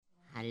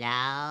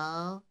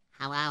Hello?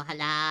 Hello,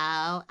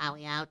 hello? Are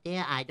we out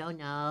there? I don't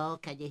know.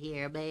 Can you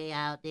hear me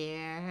out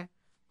there?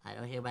 I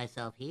don't hear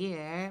myself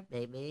here,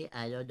 baby.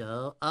 I don't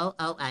know.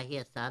 Oh, I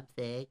hear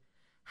something.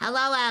 Hello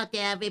out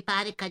there,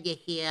 everybody. Can you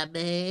hear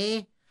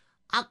me?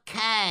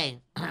 Okay.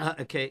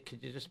 Okay,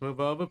 could you just move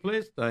over,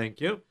 please?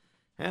 Thank you.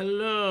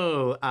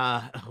 Hello.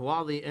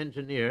 While the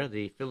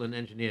fill-in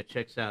engineer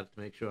checks out to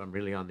make sure I'm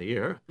really on the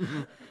air,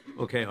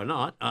 okay or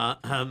not,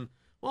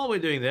 while we're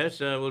doing this,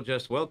 we'll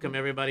just welcome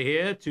everybody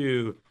here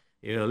to,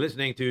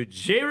 listening to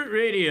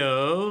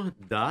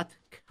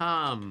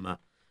JRootRadio.com.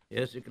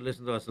 Yes, you can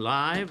listen to us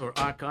live or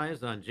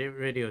archives on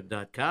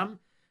JRootRadio.com.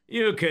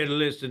 You can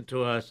listen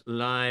to us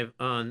live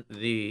on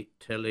the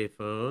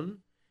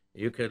telephone.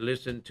 You can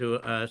listen to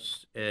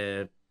us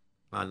live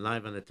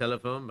on the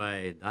telephone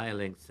by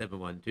dialing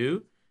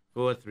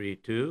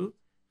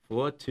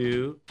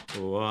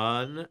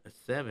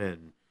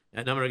 712-432-4217.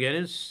 That number again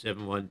is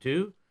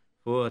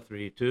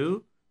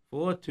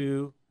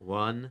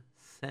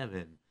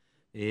 712-432-4217.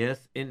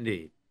 Yes,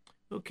 indeed.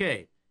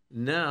 Okay,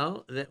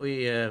 now that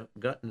we have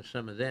gotten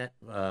some of that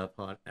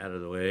part out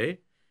of the way,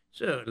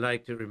 so I'd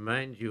like to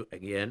remind you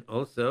again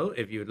also,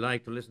 if you'd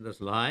like to listen to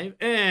us live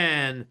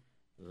and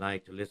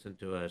like to listen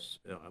to us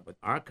with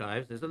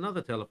archives, there's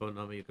another telephone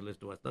number you can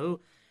listen to us though,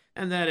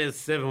 and that is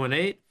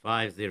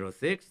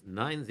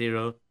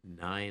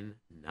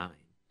 718-506-9099.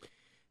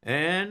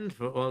 And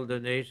for all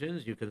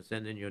donations, you can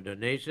send in your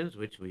donations,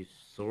 which we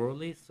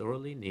sorely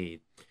need.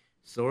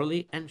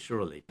 Sorely and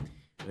surely.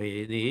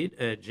 We need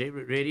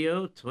JRoot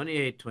Radio,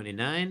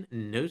 2829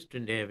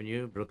 Nostrand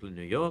Avenue, Brooklyn,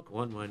 New York,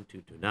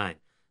 11229.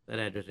 That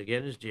address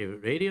again is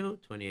JRoot Radio,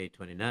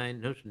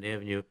 2829 Nostrand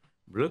Avenue,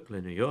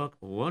 Brooklyn, New York,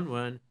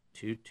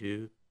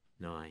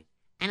 11229.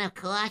 And of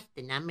course,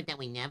 the number that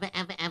we never,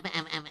 ever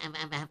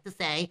have to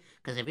say,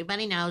 because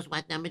everybody knows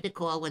what number to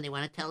call when they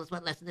want to tell us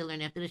what lesson they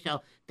learned after the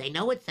show. They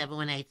know it's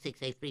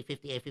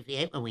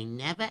 718-683-5858, and we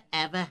never,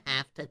 ever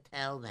have to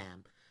tell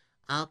them.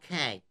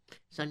 Okay,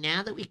 so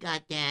now that we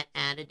got that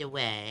out of the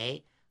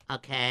way,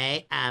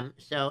 okay, I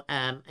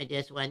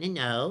just want to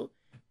know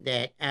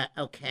that, I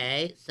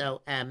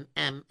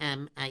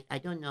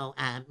don't know,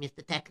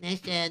 Mr.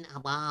 Technician,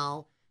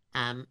 hello,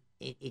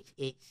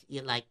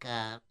 you're like,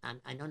 I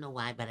don't know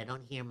why, but I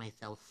don't hear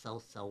myself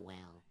so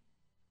well.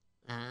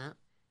 Am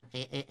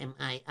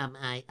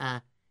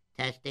I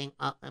testing?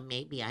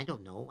 Maybe, I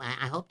don't know.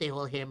 I hope they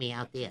all hear me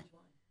out there.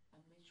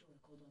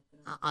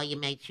 Oh, you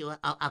made sure?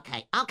 Oh,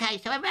 okay. Okay,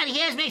 so everybody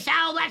hears me, so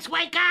let's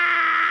wake up!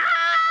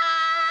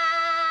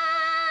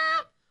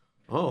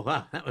 Oh,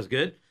 wow, that was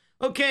good.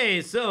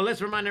 Okay, so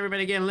let's remind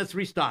everybody again. Let's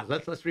restart.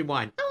 Let's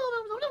rewind.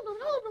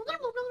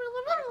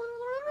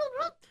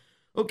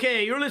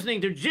 Okay, you're listening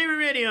to JRoot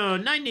Radio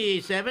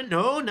 97,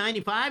 no,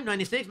 95,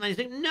 96,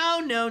 96. No.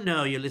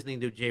 You're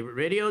listening to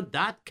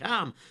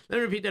JRootRadio.com. Let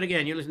me repeat that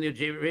again. You're listening to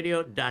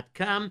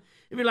JRootRadio.com.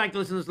 If you'd like to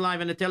listen to us live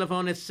on the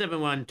telephone, it's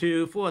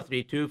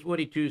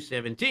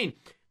 712-432-4217.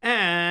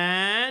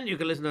 And you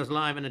can listen to us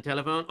live on the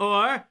telephone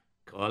or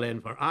call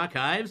in for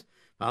archives.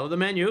 Follow the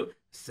menu,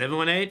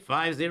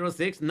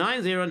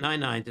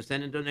 718-506-9099. To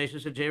send in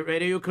donations to JRoot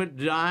Radio, you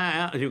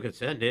could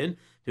send in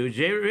to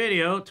JRoot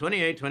Radio,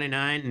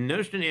 2829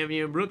 Nostrand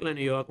Avenue, Brooklyn,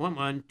 New York,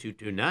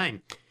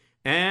 11229.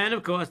 And,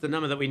 of course, the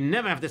number that we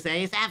never have to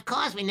say is, of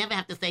course, we never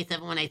have to say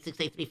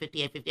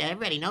 718-683-5858.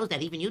 Everybody knows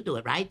that. Even you do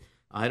it, right?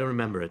 I don't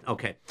remember it.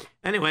 Okay.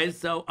 Anyways,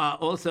 so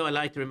also I'd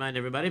like to remind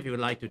everybody, if you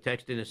would like to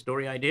text in a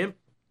story idea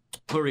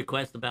or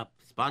request about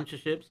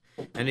sponsorships,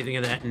 anything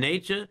of that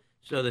nature,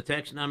 so the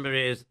text number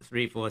is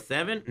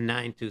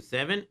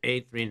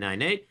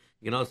 347-927-8398.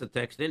 You can also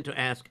text in to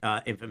ask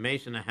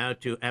information on how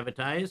to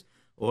advertise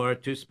or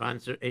to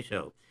sponsor a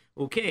show.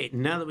 Okay,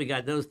 now that we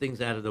got those things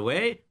out of the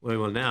way, we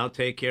will now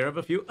take care of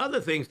a few other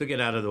things to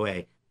get out of the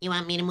way. You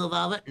want me to move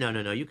over?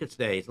 No, you could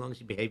stay as long as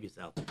you behave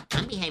yourself.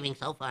 I'm behaving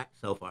so far.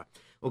 So far.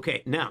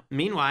 Okay, now,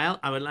 meanwhile,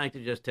 I would like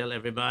to just tell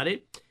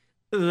everybody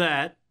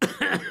that...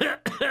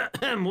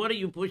 What are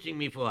you pushing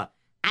me for?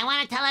 I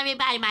want to tell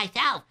everybody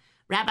myself.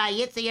 Rabbi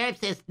Yitzy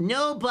Erps'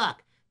 new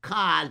book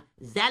called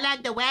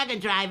Zelig the Wagon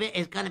Driver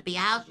is going to be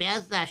out,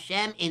 Be'ez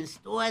Hashem, in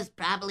stores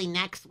probably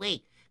next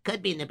week.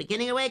 Could be in the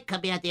beginning of the week,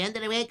 could be at the end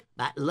of the week,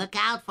 but look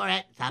out for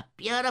it. It's a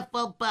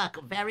beautiful book,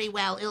 very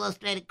well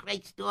illustrated,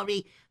 great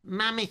story.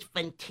 Mamish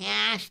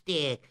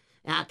fantastic.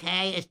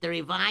 Okay, it's the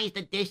revised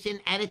edition,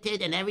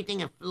 edited and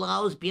everything. It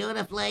flows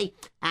beautifully.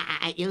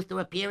 It used to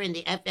appear in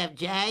the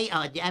FFJ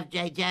or the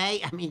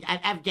FJJ.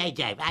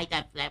 FJJ, right?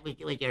 That was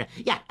your,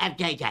 yeah,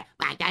 FJJ.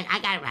 Right, I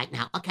got it right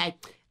now. Okay,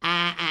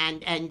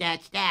 and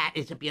that's that.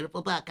 It's a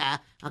beautiful book.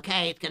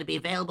 Okay, it's going to be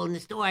available in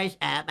the stores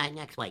by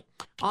next week.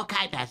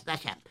 Okay, that's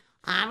it.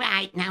 All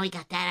right, now we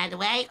got that out of the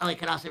way. Oh, we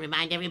could also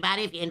remind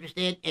everybody, if you're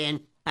interested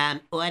in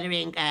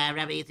ordering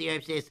Rabbi Yitzy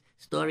Erps'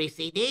 story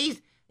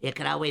CDs, you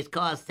could always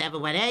call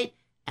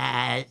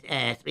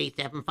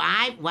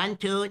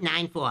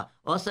 718-375-1294.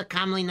 Also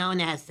commonly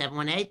known as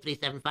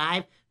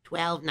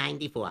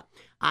 718-375-1294.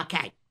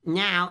 Okay,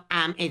 now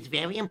it's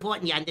very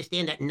important you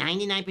understand that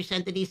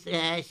 99% of these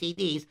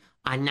CDs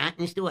are not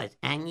in stores.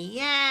 And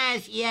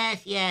yes,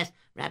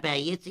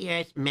 Rabbi Yitzy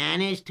Erps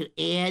managed to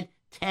add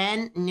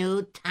 10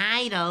 new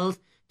titles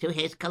to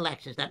his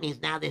collections. That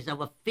means now there's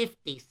over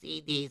 50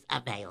 CDs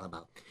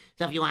available.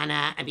 So if you want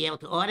to be able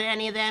to order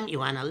any of them, you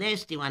want a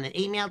list, you want an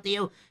email to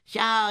you,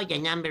 so your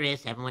number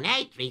is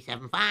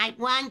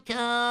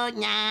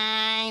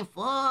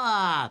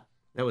 718-375-1294.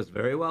 That was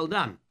very well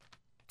done.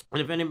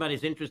 And if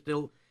anybody's interested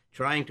in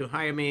trying to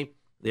hire me,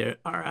 there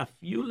are a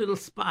few little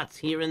spots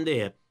here and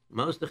there.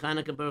 Most of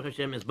Hanukkah Baruch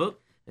Hashem is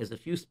booked. There's a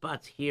few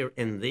spots here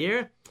and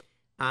there,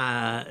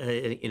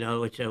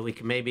 which we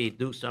can maybe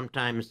do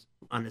sometimes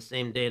on the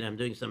same day that I'm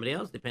doing somebody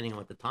else, depending on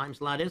what the time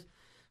slot is.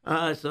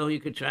 So you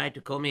could try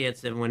to call me at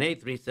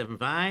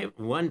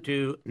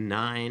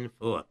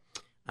 718-375-1294.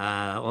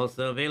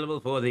 Also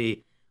available for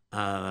the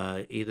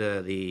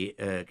either the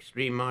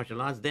Extreme Martial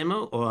Arts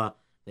demo or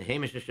the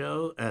Hamish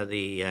show,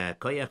 the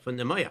Koyach from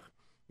the Moyach.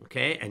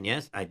 Okay, and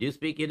yes, I do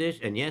speak Yiddish,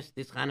 and yes,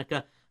 this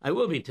Hanukkah, I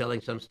will be telling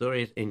some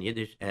stories in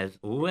Yiddish as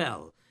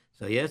well.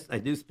 So yes, I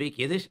do speak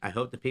Yiddish. I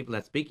hope the people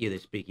that speak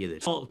Yiddish speak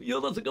Yiddish. Oh,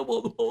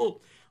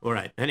 all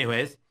right,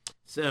 anyways,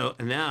 so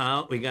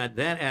now we got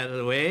that out of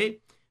the way.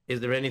 Is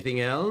there anything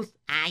else?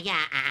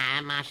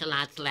 Martial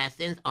arts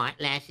lessons,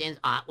 art lessons,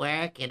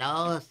 artwork,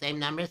 same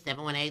number,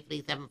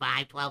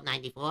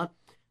 718-375-1294.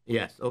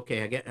 Yes,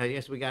 okay, I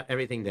guess we got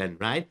everything then,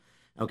 right?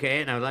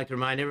 Okay, and I would like to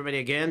remind everybody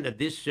again that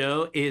this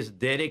show is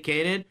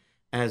dedicated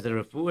as the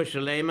Refuah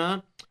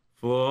Shalema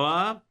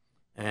for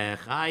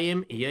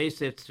Chaim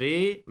Yosef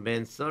Tzvi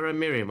Ben Sora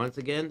Miriam. Once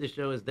again, this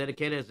show is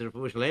dedicated as the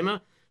Refuah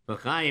Shalema for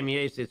Chaim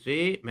Yosef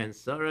Tzvi Ben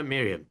Sora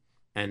Miriam.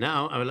 And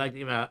now I would like to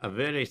give a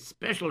very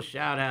special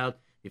shout out,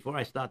 before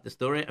I start the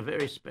story, a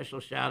very special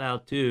shout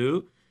out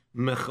to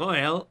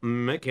Michael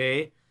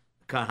Mekay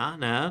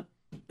Kahana,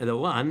 the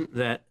one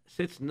that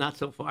sits not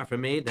so far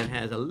from me, that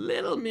has a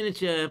little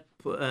miniature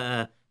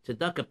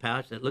tzedakah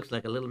pouch that looks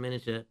like a little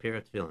miniature pair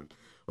of tefillin.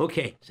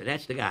 Okay, so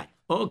that's the guy.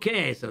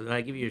 Okay, so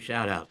I give you a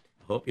shout out.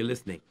 I hope you're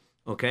listening.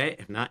 Okay,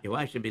 if not, your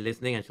wife should be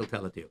listening and she'll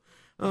tell it to you.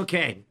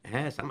 Okay,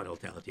 someone will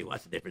tell it to you.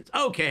 What's the difference?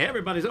 Okay,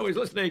 everybody's always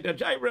listening to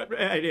JRoot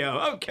Radio.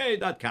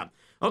 Okay.com.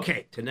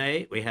 Okay,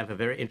 today we have a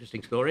very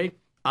interesting story.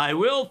 I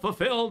will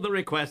fulfill the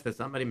request that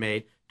somebody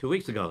made 2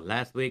 weeks ago.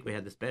 Last week we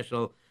had the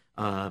special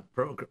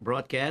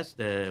broadcast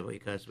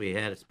because we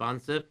had a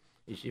sponsor,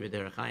 Yeshiva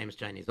Derech Chaim's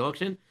Chinese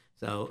auction.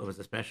 So it was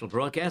a special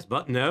broadcast.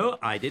 But no,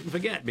 I didn't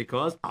forget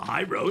because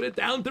I wrote it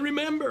down to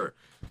remember.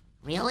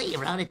 Really?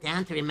 You wrote it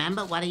down to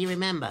remember? What do you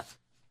remember?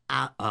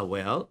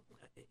 Well,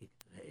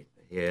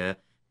 yeah,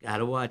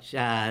 gotta watch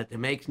to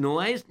make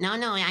noise. No,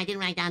 I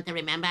didn't write down to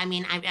remember. I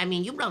mean,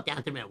 you wrote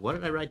down to remember. What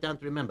did I write down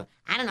to remember?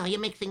 I don't know. You're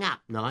mixing up.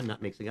 No, I'm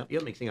not mixing up.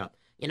 You're mixing up.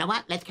 You know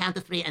what? Let's count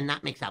to 3 and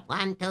not mix up.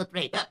 1, 2,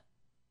 3.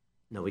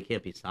 No, we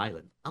can't be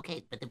silent.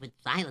 Okay, but if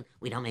it's silent,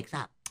 we don't mix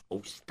up.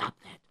 Oh, stop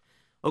that.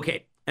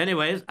 Okay,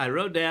 anyways, I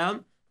wrote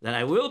down that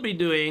I will be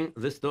doing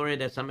the story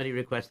that somebody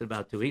requested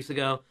about 2 weeks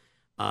ago.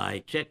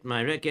 I checked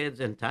my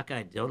records, and Taka,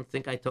 I don't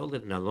think I told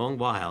it in a long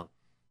while.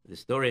 The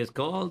story is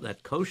called The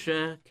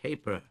Kosher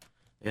Caper.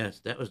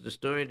 Yes, that was the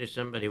story that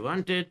somebody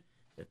wanted,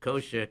 The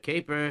Kosher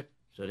Caper.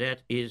 So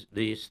that is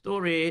the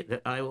story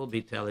that I will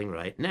be telling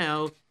right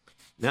now.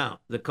 Now,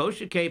 The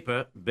Kosher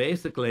Caper,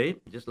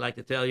 basically, just like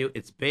to tell you,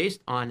 it's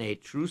based on a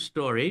true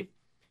story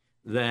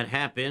that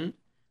happened.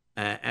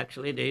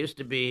 Actually, there used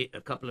to be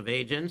a couple of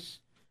agents.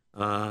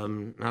 I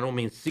don't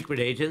mean secret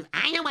agents.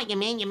 I know what you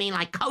mean. You mean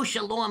like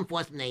kosher law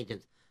enforcement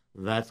agents.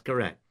 That's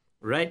correct.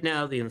 Right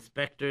now, the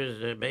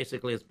inspectors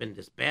basically it's been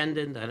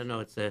disbanded. I don't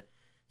know. It's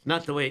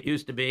not the way it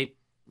used to be.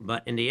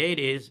 But in the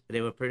 80s, they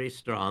were pretty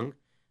strong.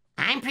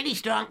 I'm pretty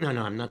strong. No,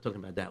 I'm not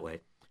talking about that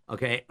way.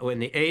 Okay, in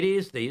the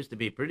 80s, they used to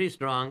be pretty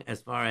strong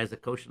as far as the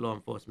kosher law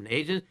enforcement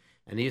agents,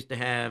 and they used to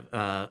have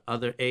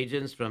other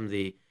agents from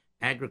the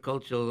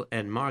agricultural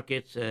and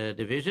markets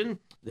division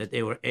that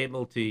they were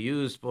able to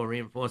use for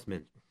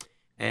reinforcement.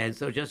 And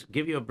so just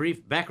give you a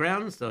brief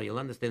background so you'll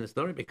understand the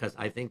story, because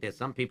I think that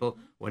some people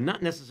were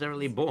not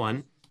necessarily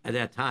born at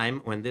that time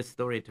when this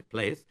story took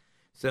place.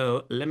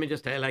 So let me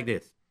just tell you like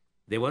this.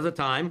 There was a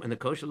time when the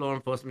kosher law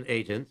enforcement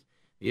agents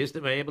used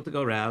to be able to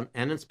go around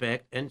and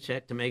inspect and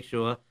check to make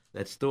sure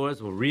that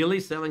stores were really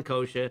selling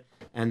kosher,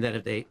 and that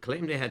if they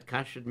claimed they had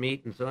kosher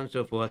meat and so on and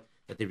so forth,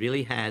 that they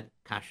really had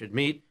kosher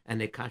meat and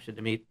they koshered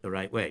the meat the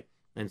right way,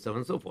 and so on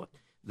and so forth.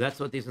 That's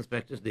what these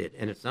inspectors did.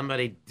 And if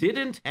somebody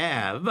didn't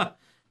have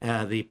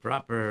the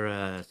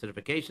proper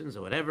certifications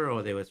or whatever,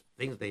 or there was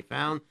things they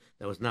found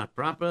that was not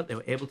proper, they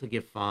were able to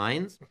give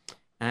fines.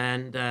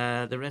 And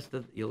the rest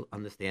of you'll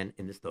understand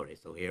in the story.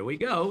 So here we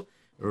go.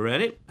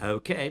 Ready?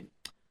 Okay.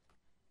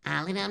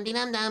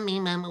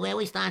 Where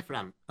we start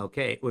from?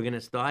 Okay, we're going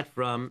to start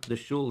from the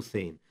shul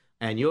scene.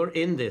 And you're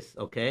in this,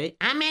 okay?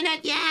 I'm in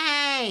it,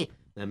 yay!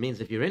 That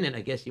means if you're in it,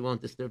 I guess you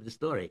won't disturb the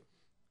story.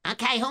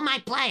 Okay, who am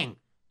I playing?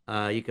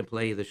 You can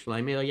play either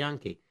Shlomi or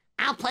Yankee.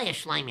 I'll play a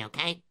Shlomi,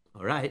 okay?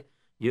 All right,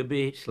 you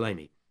be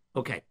Shlomi.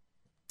 Okay.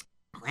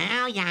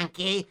 Well,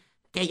 Yankee,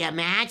 can you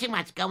imagine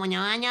what's going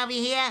on over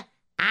here?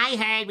 I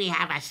heard we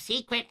have a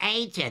secret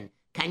agent.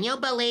 Can you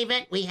believe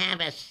it? We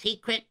have a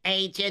secret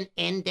agent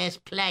in this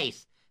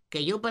place.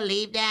 Can you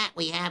believe that?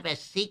 We have a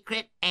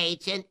secret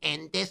agent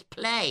in this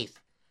place.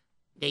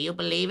 Do you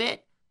believe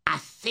it? A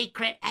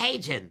secret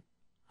agent.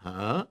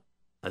 Huh?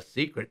 A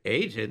secret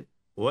agent?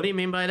 What do you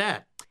mean by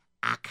that?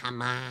 Ah,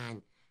 come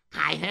on.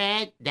 I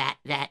heard that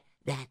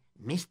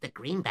Mr.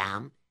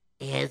 Greenbaum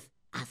is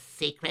a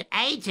secret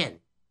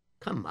agent.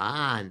 Come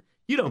on.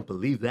 You don't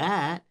believe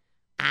that.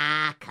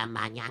 Ah, come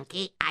on,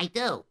 Yankee. I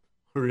do.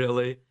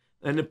 Really?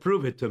 Then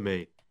prove it to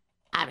me.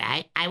 All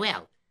right, I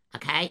will.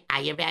 Okay,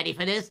 are you ready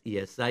for this?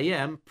 Yes, I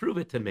am. Prove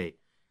it to me.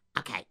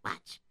 Okay,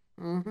 watch.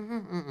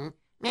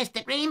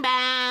 Mr.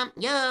 Greenbaum,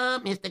 you,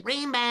 Mr.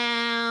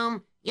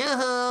 Greenbaum, you,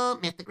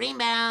 Mr.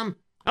 Greenbaum.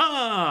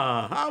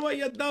 Ah, how are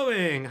you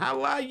doing?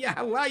 How are you?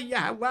 How are you?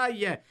 How are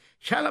you?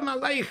 Shalom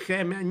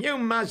Aleichem, and you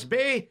must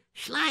be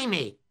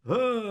Slimy.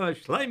 Oh,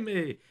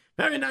 Shlomi.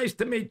 Very nice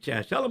to meet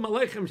you. Shalom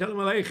Aleichem, Shalom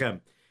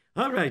Aleichem.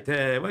 All right,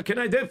 what can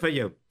I do for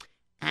you?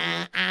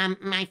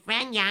 My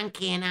friend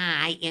Yankee and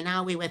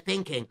I, we were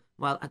thinking.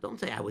 Well, don't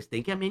say I was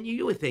thinking. I mean,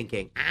 you were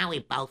thinking. We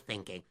both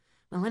thinking.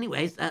 Well,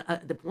 anyways,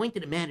 the point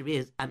of the matter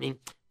is,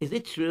 is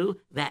it true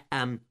that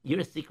you're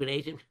a secret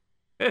agent?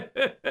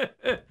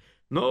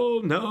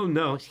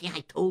 No. See, I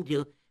told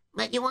you.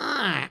 But you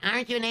are.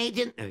 Aren't you an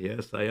agent?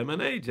 Yes, I am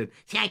an agent.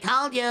 See, I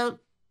told you.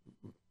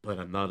 But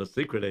I'm not a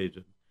secret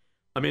agent.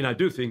 I mean, I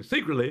do things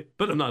secretly,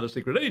 but I'm not a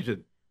secret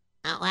agent.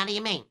 What do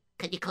you mean?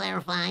 Could you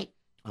clarify?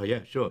 Oh,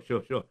 yeah, sure.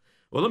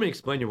 Well, let me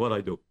explain you what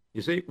I do.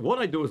 You see, what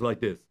I do is like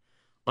this.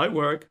 I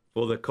work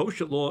for the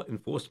Kosher Law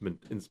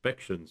Enforcement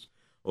Inspections,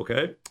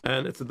 okay?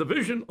 And it's a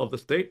division of the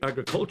State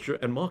Agriculture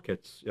and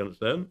Markets, you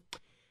understand?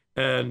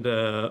 And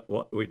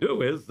what we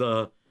do is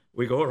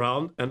we go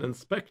around and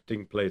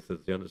inspecting places,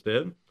 you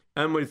understand?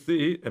 And we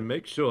see and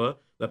make sure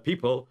that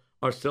people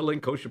are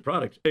selling kosher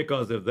products.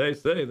 Because if they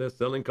say they're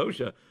selling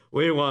kosher,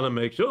 we want to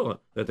make sure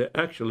that they're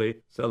actually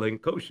selling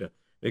kosher.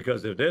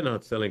 Because if they're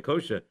not selling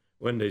kosher,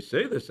 when they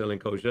say they're selling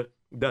kosher,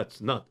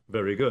 that's not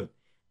very good.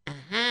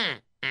 Uh-huh,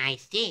 I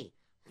see.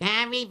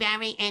 Very,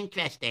 very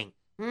interesting.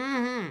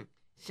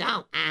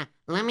 So,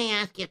 let me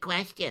ask you a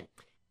question.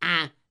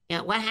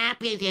 What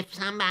happens if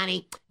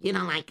somebody,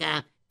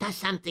 does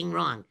something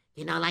wrong?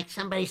 Like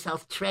somebody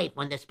sells trade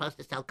when they're supposed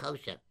to sell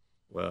kosher.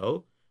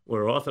 Well,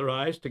 we're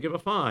authorized to give a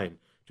fine.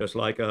 Just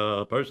like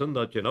a person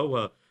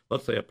that,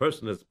 let's say a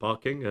person is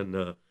parking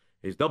and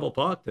he's double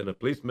parked and a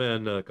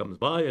policeman comes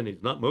by and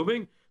he's not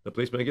moving, the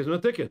policeman gives him a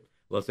ticket.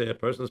 Let's say a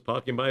person is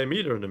parking by a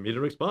meter and the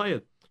meter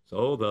expired.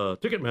 So the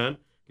ticket man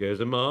gives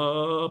him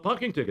a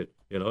parking ticket.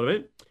 You know what I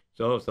mean?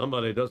 So if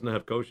somebody doesn't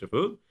have kosher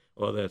food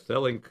or they're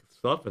selling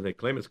stuff and they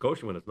claim it's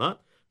kosher when it's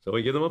not, so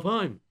we give them a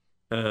fine.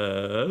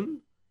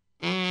 And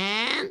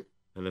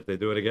if they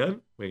do it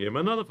again, we give them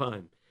another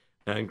fine.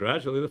 And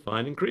gradually the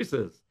fine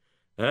increases.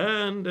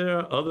 And there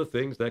are other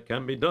things that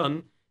can be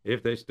done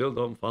if they still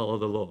don't follow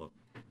the law.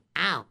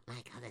 Oh,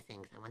 like other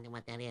things. I wonder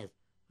what that is.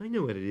 I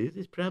know what it is.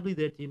 It's probably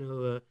that,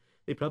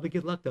 they probably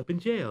get locked up in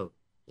jail.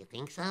 You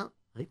think so?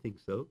 I think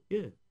so,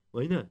 yeah.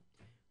 Why not?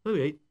 All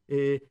right.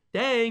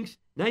 Thanks.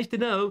 Nice to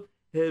know.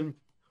 You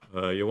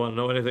want to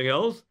know anything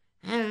else?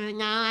 No,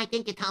 I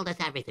think you told us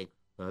everything.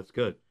 That's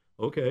good.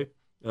 Okay.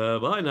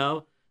 Bye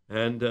now.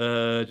 And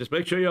just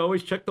make sure you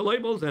always check the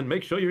labels and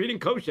make sure you're eating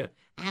kosher.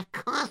 Of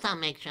course I'll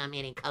make sure I'm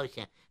eating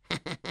kosher.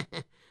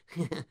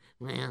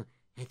 Well,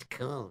 that's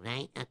cool,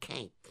 right?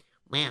 Okay.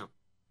 Well.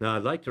 Now,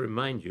 I'd like to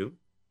remind you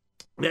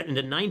that in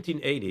the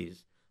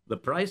 1980s, the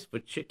price for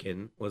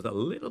chicken was a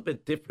little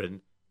bit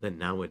different than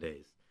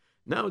nowadays.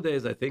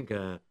 Nowadays, I think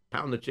a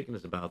pound of chicken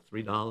is about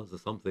 $3 or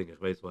something,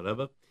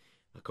 whatever.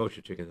 A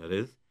kosher chicken, that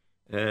is.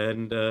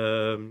 And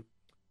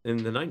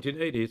in the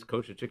 1980s,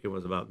 kosher chicken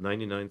was about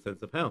 99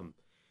 cents a pound.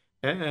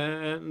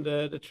 And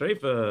the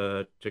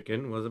treifa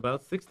chicken was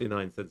about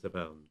 69 cents a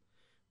pound.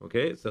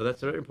 Okay, so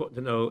that's very important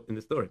to know in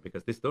the story,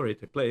 because this story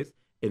took place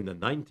in the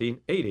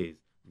 1980s,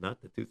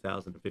 not the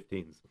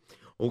 2015s.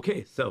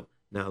 Okay, so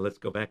now let's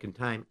go back in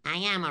time. I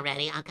am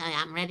already. Okay,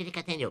 I'm ready to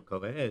continue. Go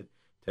ahead.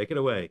 Take it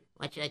away.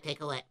 What should I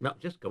take away? No,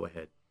 just go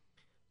ahead.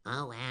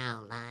 Oh,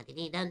 wow.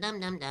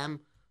 La-di-di-dum-dum-dum-dum.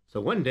 So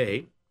one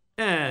day,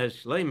 as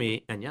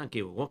Shlomi and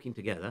Yankee were walking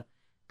together.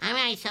 All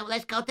right, so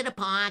let's go to the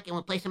park and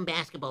we'll play some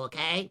basketball,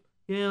 okay?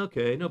 Yeah,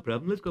 okay, no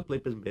problem. Let's go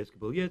play some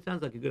basketball. Yeah, it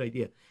sounds like a good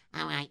idea.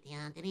 All right.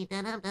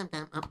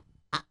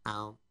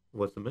 Uh-oh.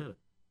 What's the matter?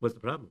 What's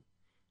the problem?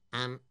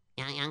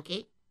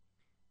 Yankee?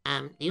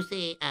 Do you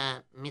see,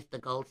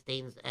 Mr.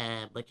 Goldstein's,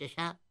 butcher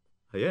shop?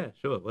 Oh, yeah,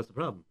 sure. What's the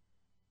problem?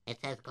 It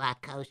says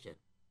glatt kosher.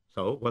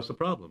 So, what's the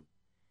problem?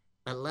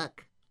 But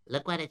look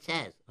what it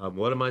says.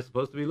 What am I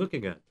supposed to be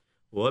looking at?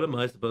 What am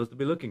I supposed to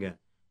be looking at?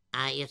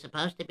 You're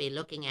supposed to be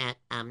looking at,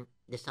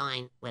 the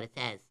sign where it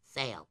says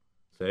sale.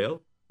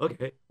 Sale?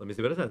 Okay, let me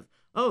see what it says.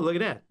 Oh, look at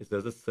that. It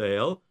says a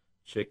sale,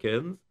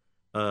 chickens,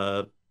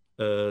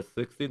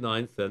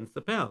 69 cents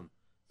a pound.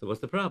 So what's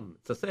the problem?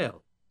 It's a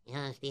sale. You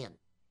understand?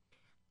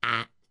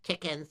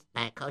 Chickens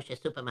by a kosher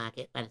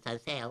supermarket, when it's on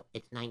sale,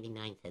 it's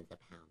 99 cents a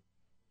pound.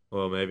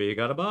 Well, maybe you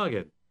got a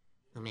bargain.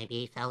 Or maybe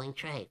he's selling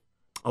trade.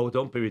 Oh,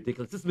 don't be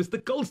ridiculous. This is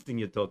Mr. Goldstein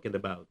you're talking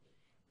about.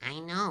 I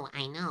know,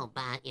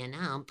 but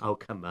Oh,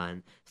 come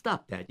on.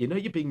 Stop that. You know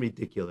you're being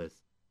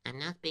ridiculous. I'm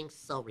not being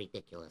so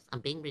ridiculous. I'm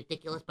being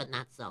ridiculous, but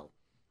not so.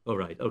 All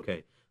right,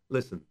 okay.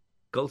 Listen,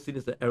 Goldstein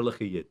is an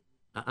ehrliche Yid.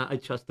 I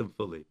trust him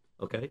fully,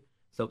 okay?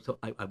 So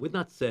I would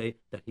not say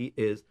that he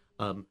is,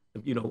 I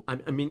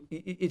mean,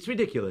 it's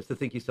ridiculous to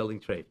think he's selling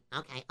trade.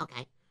 Okay.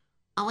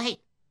 Oh, wait.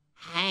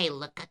 Hey,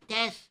 look at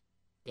this.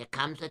 There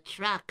comes a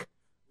truck.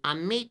 A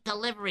meat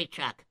delivery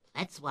truck.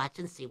 Let's watch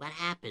and see what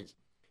happens.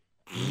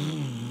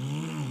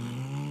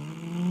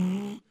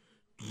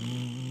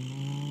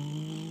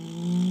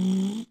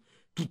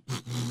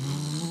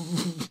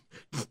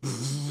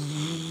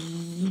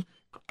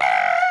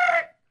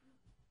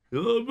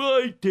 All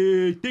right,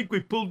 I think we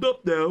pulled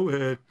up now.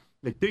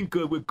 I think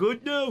we're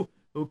good now.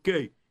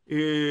 Okay.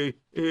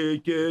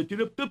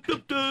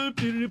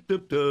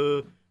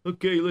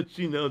 Okay, let's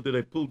see now that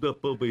I pulled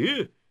up over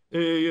here.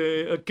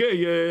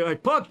 Okay, I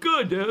parked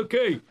good.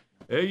 Okay.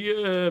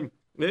 Hey,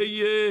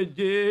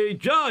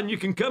 John, you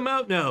can come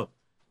out now.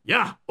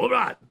 Yeah, all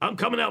right. I'm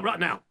coming out right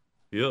now.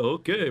 Yeah,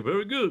 okay,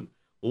 very good.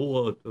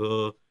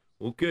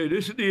 Okay,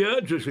 this is the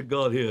address I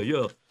got here.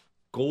 Yeah.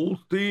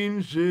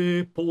 Goldstein's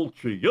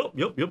Poultry. Yep.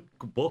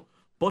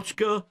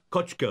 Botchka,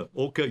 Kochka.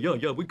 Okay,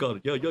 yeah, we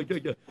got it.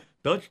 Yeah.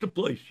 That's the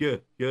place.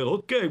 Yeah.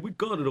 Okay, we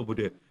got it over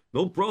there.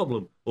 No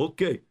problem.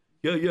 Okay.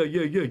 Yeah.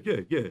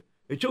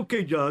 It's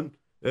okay, John.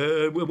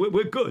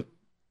 We're good.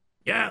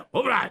 Yeah,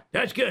 all right.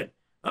 That's good.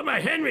 All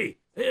right, Henry,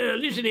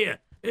 listen here.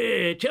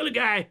 Tell the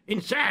guy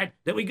inside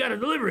that we got a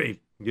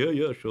delivery.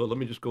 Yeah, sure. Let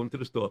me just go into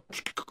the store.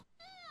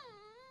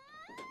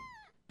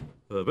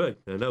 All right,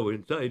 and now we're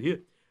inside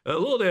here.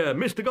 Hello there,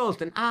 Mr.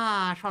 Goldstein.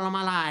 Shalom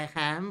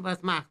Aleichem.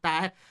 Was macht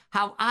er?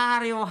 How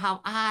are you?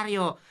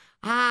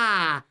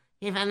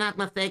 If I'm not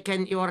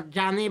mistaken, you're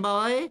Johnny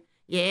Boy?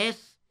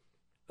 Yes?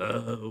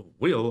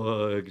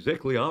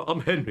 Exactly.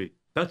 I'm Henry.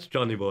 That's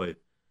Johnny Boy.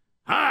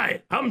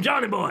 Hi, I'm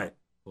Johnny Boy.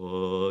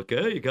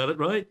 Okay, you got it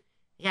right?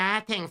 Yeah, I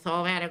think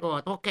so. Very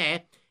good.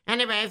 Okay.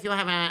 Anyways, you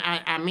have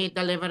a meat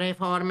delivery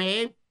for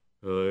me?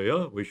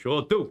 Yeah, we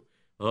sure do.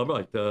 All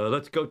right,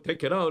 let's go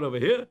take it out over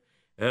here.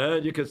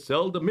 And you can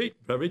sell the meat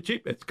very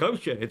cheap. It's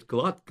kosher. It's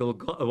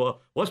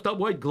what's that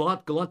word?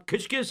 Glat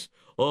kishkis?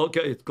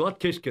 Okay, it's glat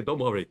kishke. Don't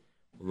worry.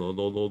 No.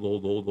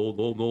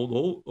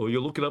 Oh,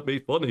 you're looking at me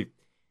funny.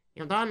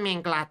 You don't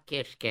mean glat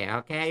kishke,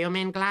 okay? You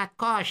mean glat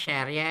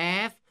kosher,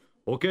 yes?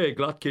 Okay,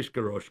 glat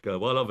kishkeroshka,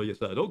 whatever you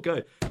said.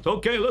 Okay, it's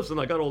okay. Listen,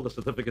 I got all the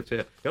certificates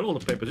here. Got all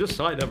the papers. Just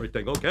sign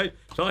everything, okay?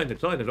 Sign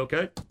it,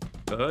 okay?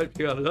 All right,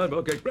 you got it.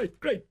 Okay,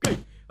 great.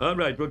 All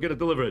right, we're gonna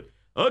deliver it.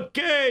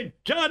 Okay,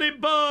 Johnny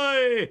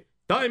Boy.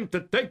 Time to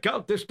take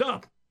out the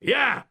stuff.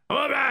 Yeah,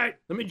 all right.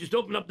 Let me just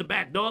open up the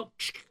back door.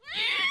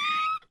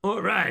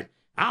 All right.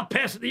 I'll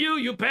pass it to you.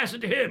 You pass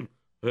it to him.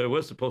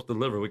 We're supposed to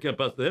deliver. We can't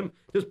pass it to him.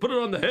 Just put it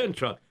on the hand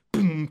truck.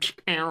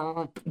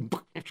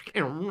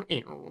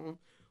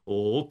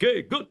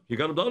 Okay, good. You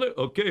got him done it?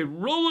 Okay,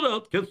 roll it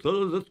out.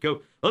 Let's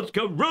go.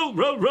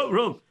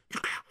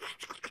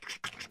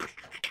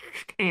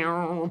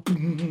 Roll.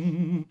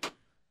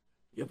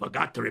 You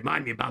forgot to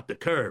remind me about the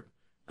curb.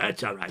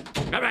 That's all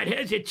right. All right,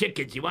 here's your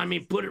chickens. You want me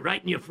to put it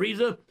right in your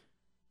freezer?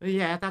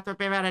 Yeah, that would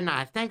be very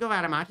nice. Thank you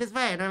very much. It's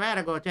very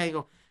good. Thank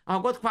you. Oh,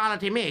 good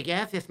quality meat,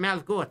 yes? It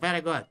smells good. Very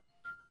good.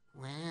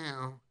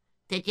 Wow.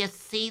 Did you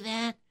see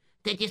that?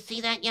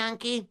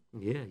 Yankee?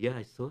 Yeah,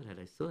 I saw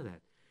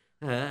that.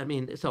 I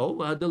mean,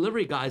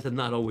 delivery guys are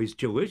not always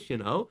Jewish, you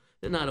know.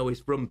 They're not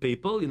always from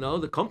people, you know.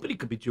 The company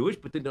could be Jewish,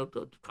 but they don't,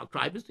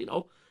 drivers, you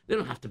know. They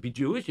don't have to be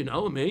Jewish, you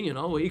know. I mean, you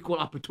know, equal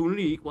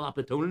opportunity,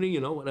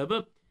 you know,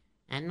 whatever.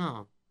 I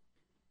know.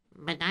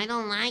 But I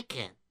don't like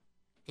it.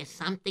 There's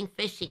something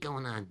fishy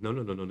going on. No.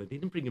 They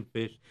didn't bring in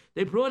fish.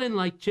 They brought in,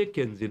 like,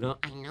 chickens, you know.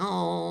 I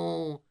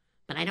know.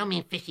 But I don't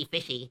mean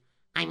fishy.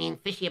 I mean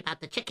fishy about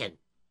the chicken.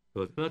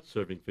 Well, they're not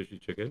serving fishy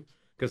chicken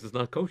because it's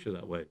not kosher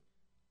that way.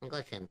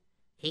 Listen,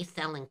 he's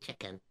selling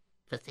chicken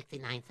for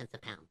 69 cents a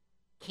pound.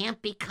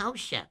 Can't be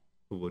kosher.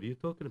 Well, what are you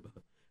talking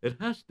about? It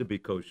has to be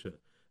kosher.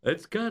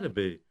 It's got to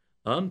be.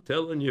 I'm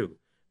telling you,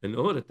 in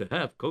order to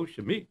have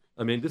kosher meat,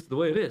 I mean, this is the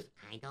way it is.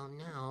 I don't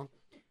know.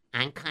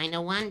 I'm kind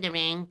of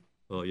wondering.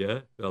 Oh, yeah?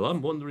 Well,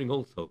 I'm wondering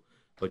also.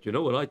 But you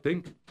know what I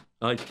think?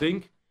 I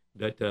think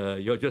that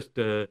you're just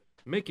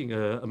making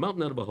a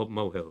mountain out of a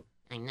molehill.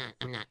 I'm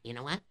not. You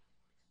know what?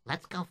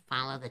 Let's go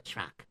follow the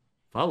truck.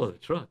 Follow the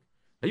truck?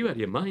 Are you out of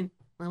your mind?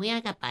 Well, we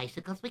all got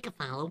bicycles. We can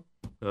follow.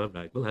 All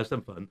right, we'll have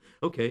some fun.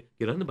 Okay,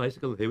 get on the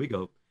bicycle. Here we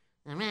go.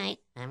 All right,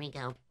 there we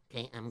go.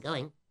 Okay, I'm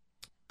going.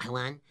 A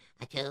one,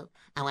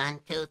 a one,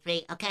 two,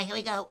 three. Okay, here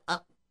we go.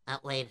 Oh,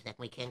 wait a second.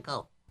 We can't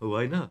go.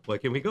 Why not? Why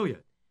can't we go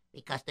yet?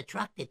 Because the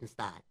truck didn't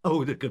start.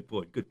 Oh, good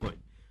point.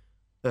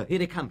 Here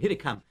they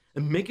come.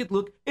 And make it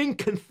look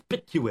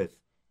inconspicuous.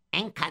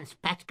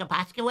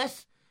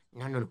 Inconspicuous?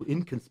 No,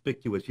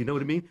 inconspicuous. You know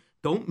what I mean?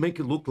 Don't make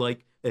it look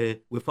like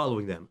we're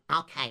following them.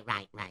 Okay,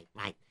 right.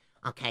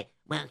 Okay,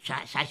 well,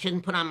 I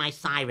shouldn't put on my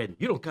siren.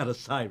 You don't got a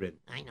siren.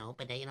 I know,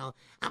 but,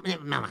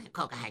 never mind.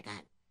 Go ahead.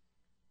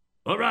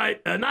 All right,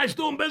 nice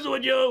doing business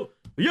with you.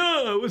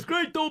 Yeah, it was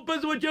great doing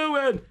business with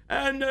you.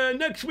 And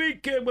next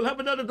week we'll have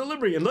another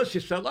delivery. Unless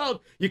you sell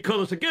out, you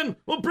call us again.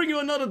 We'll bring you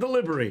another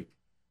delivery.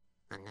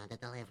 Another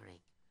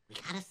delivery. We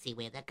gotta see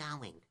where they're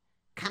going.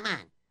 Come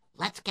on,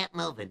 let's get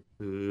moving.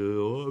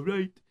 All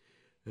right.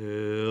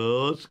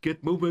 Let's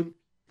get moving.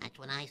 That's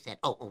what I said.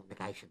 Oh, the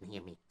guy shouldn't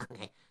hear me.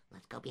 Okay,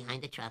 let's go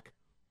behind the truck.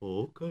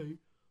 Okay.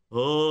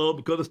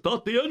 I'm gonna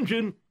start the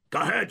engine. Go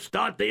ahead,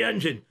 start the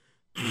engine.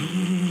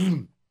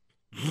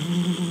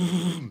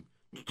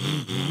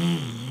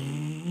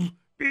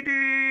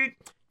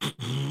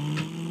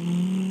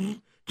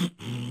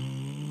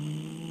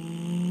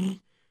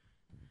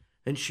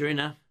 And sure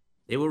enough,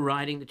 they were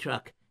riding the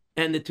truck,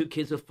 and the two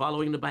kids were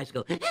following the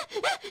bicycle.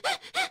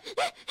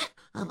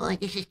 Oh boy,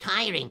 this is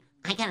tiring.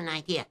 I got an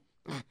idea.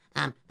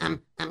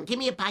 Give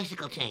me a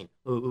bicycle chain.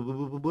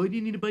 Why do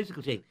you need a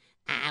bicycle chain?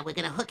 We're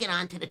gonna hook it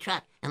onto the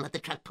truck and let the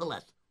truck pull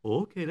us.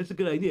 Okay, that's a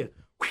good idea.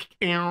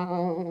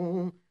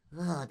 Oh,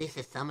 this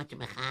is so much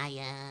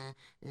machaya.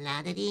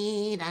 La da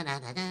dee da da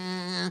da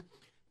da.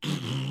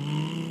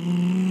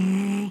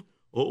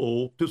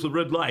 Uh-oh, there's a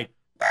red light.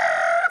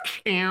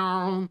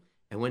 And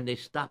when they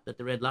stopped at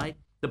the red light,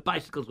 the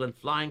bicycles went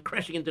flying,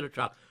 crashing into the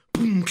truck.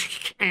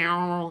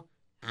 Ow,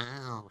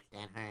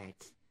 that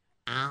hurts.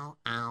 Ow,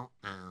 ow,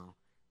 ow.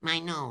 My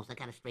nose, I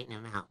gotta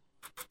straighten it out.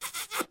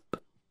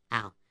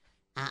 Ow.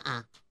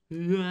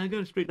 Yeah, I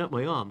gotta straighten out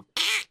my arm.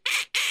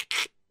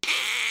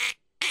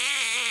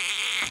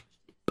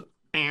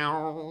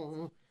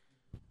 Ow.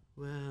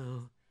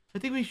 Well, I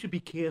think we should be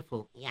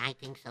careful. Yeah, I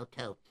think so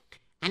too.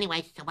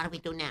 Anyway, so what do we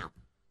do now?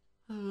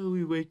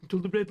 We wait until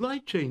the red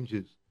light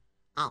changes.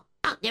 Oh,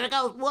 there it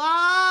goes.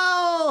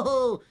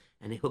 Whoa!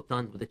 And they hooked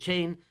on with a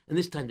chain, and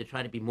this time they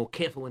tried to be more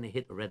careful when they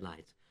hit the red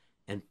lights.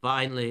 And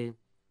finally,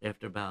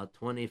 after about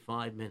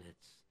 25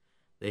 minutes,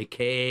 they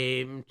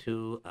came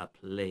to a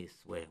place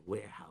where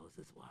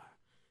warehouses were.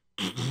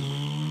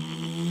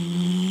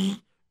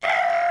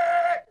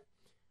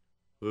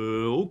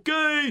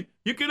 Okay,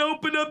 you can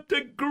open up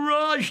the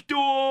garage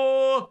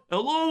door.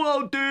 Hello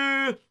out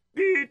there.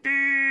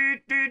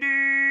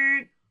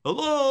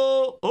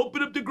 Hello,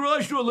 open up the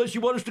garage door unless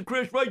you want us to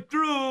crash right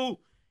through.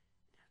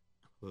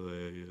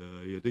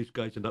 Yeah, these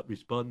guys are not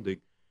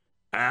responding.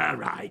 All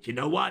right, you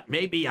know what?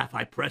 Maybe if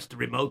I press the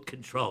remote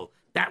control,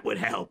 that would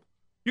help.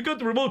 You got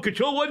the remote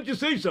control? Why didn't you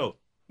say so?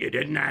 You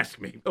didn't ask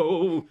me.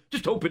 Oh,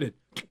 just open it.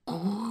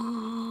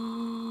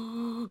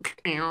 And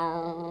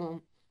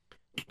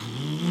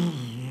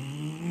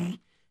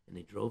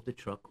they drove the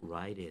truck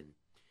right in.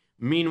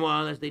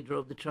 Meanwhile, as they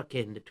drove the truck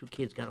in, the two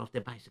kids got off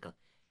their bicycle.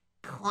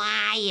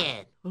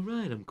 Quiet. All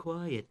right, I'm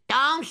quiet.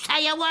 Don't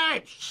say a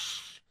word.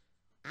 Shh.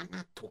 I'm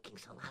not talking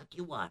so loud.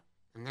 You are.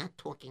 I'm not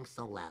talking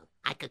so loud.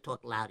 I could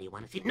talk louder. You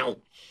want to see? No.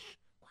 Shh.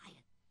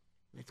 Quiet.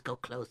 Let's go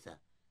closer.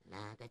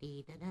 La da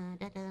dee da da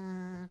da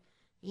da.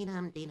 Dee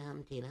dum dee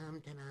dum dee dum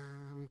dee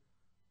dum.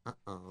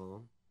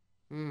 Uh-oh.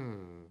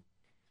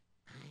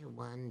 I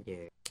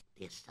wonder.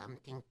 There's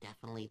something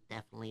definitely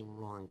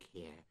wrong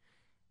here.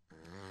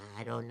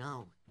 I don't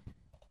know.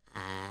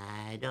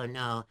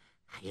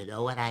 You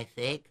know what I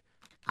think?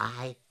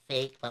 I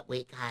think what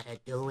we gotta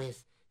do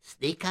is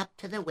sneak up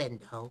to the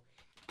window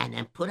and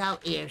then put our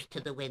ears to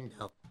the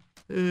window.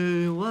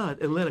 What?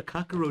 And let a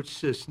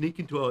cockroach sneak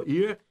into our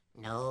ear?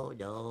 No.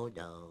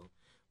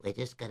 We're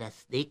just gonna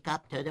sneak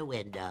up to the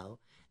window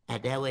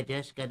and then we're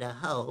just gonna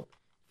hope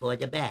for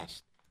the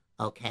best.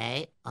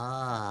 Okay?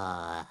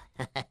 Oh.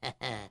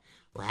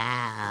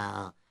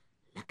 Wow.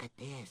 Look at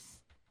this.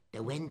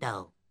 The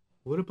window.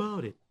 What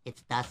about it?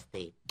 It's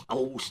dusty.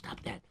 Oh,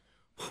 stop that.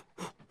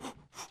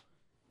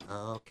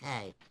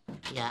 Okay.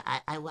 Yeah,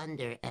 I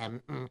wonder,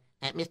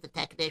 Mr.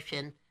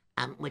 Technician,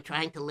 we're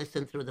trying to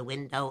listen through the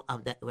window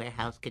of the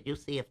warehouse. Could you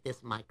see if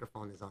this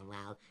microphone is on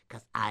loud?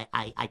 Because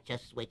I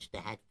just switched the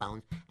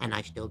headphones and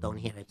I still don't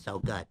hear it so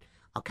good.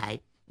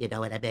 Okay? You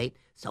know what I mean?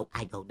 So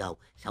I don't know.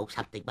 So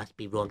something must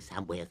be wrong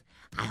somewhere.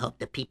 I hope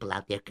the people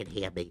out there can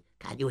hear me.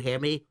 Can you hear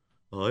me?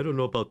 I don't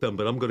know about them,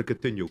 but I'm going to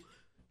continue.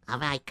 All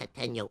right,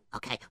 continue.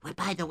 Okay, we're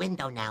by the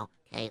window now.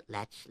 Okay,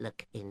 let's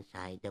look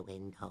inside the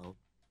window.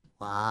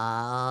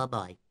 Oh,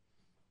 boy.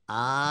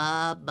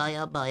 Oh, boy,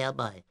 oh, boy, oh,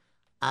 boy.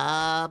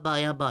 Oh,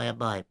 boy, oh, boy, oh,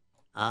 boy.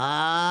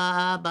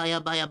 Oh, boy, oh,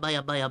 boy, oh, boy,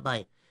 oh, boy, oh,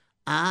 boy.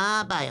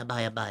 Oh, boy, oh,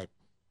 boy, oh, boy.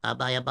 Oh,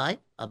 boy, oh, boy.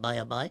 Oh, boy,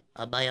 oh, boy.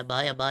 Oh, boy, oh,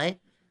 boy, oh, boy.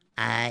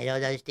 I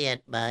don't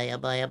understand. Boy, oh,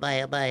 boy, oh,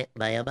 boy, oh, boy.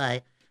 Boy, oh,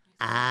 boy.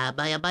 Ah,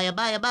 boy, oh, boy, oh,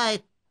 boy, oh, boy.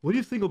 What do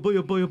you think? Oh, boy,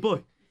 oh, boy, oh,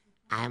 boy.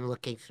 I'm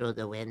looking through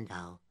the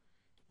window,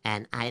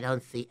 and I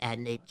don't see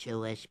any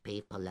Jewish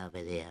people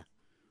over there.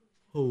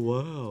 Oh,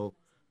 wow.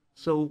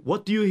 So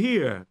what do you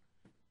hear?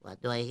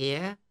 What do I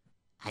hear?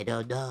 I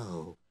don't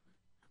know.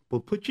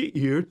 Well, put your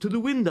ear to the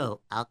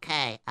window.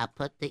 Okay, I'll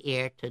put the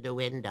ear to the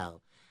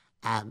window.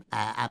 I'll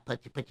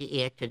put your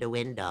ear to the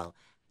window.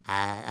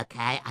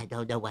 Okay, I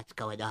don't know what's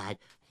going on.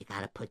 You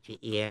gotta put your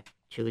ear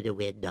to the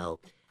window.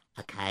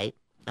 Okay,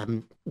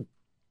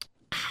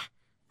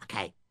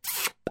 okay.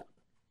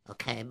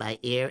 Okay, my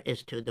ear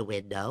is to the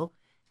window,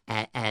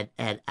 and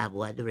I'm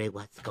wondering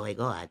what's going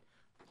on.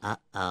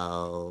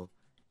 Uh-oh.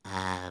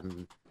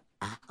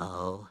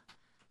 Uh-oh.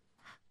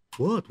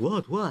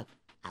 What?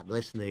 I'm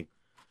listening.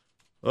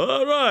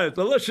 All right,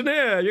 now listen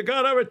here. You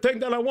got everything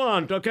that I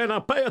want, okay? Now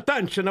pay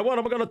attention to what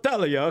I'm going to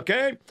tell you,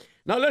 okay?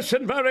 Now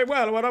listen very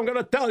well what I'm going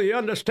to tell you.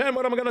 Understand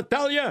what I'm going to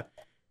tell you?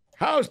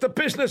 How's the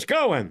business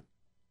going?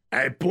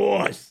 Hey,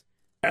 boss,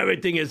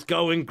 everything is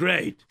going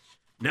great.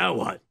 Now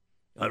what?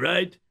 All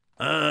right?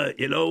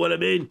 You know what I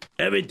mean?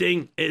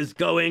 Everything is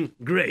going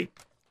great.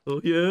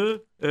 Oh, yeah?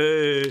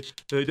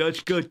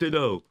 That's good to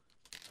know.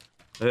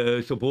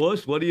 So,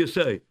 boss, what do you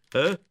say?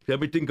 Huh? Is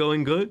everything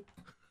going good?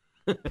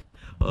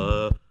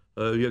 Boss,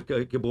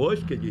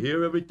 can you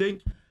hear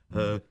everything?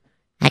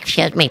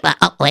 Excuse me, but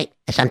oh wait,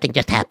 something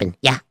just happened.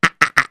 Yeah,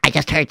 I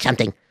just heard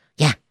something.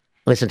 Yeah,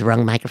 was it the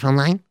wrong microphone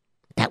line?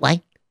 That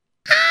way?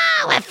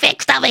 Oh, we're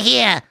fixed over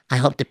here. I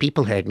hope the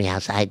people heard me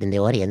outside in the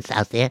audience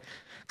out there.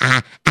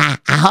 I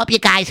hope you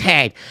guys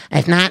heard.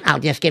 If not, I'll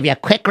just give you a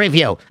quick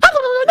review.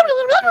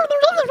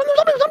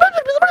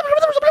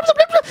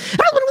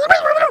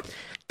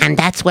 And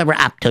that's where we're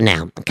up to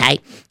now, okay?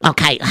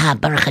 Okay,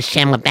 Baruch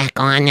Hashem, we're back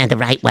on the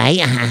right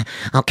way.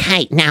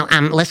 Okay, now,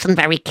 listen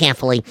very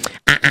carefully.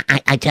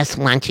 I just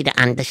want you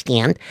to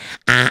understand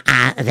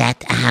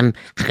that I'm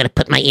going to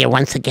put my ear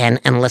once again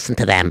and listen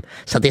to them.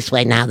 So this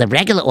way now the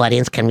regular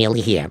audience can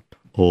really hear.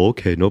 Oh,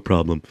 okay, no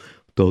problem.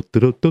 Da,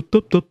 da, da, da,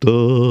 da,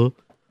 da.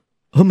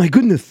 Oh, my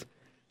goodness.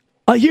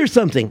 I hear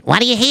something. What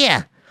do you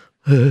hear?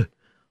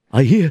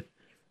 I hear.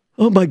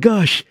 Oh, my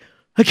gosh.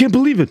 I can't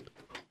believe it.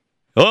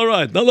 All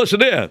right, now listen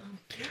here.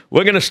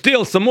 We're going to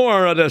steal some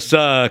more of this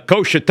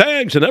kosher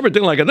tags and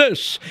everything like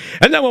this.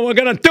 And then what we're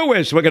going to do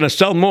is we're going to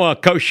sell more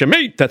kosher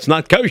meat that's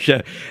not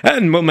kosher.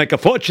 And we'll make a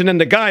fortune, and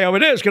the guy over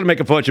there is going to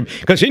make a fortune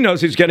because he knows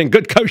he's getting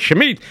good kosher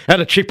meat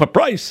at a cheaper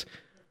price.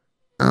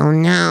 Oh,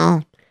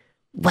 no.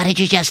 What did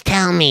you just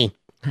tell me?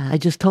 I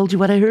just told you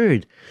what I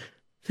heard.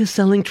 They're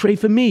selling tray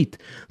for meat.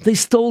 They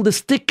stole the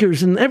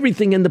stickers and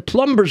everything and the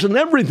plumbers and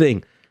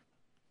everything.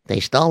 They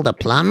stole the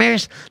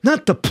plumbers?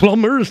 Not the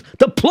plumbers,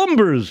 the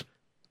plumbers.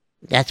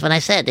 That's what I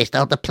said. They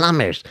stole the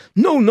plumbers.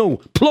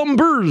 No,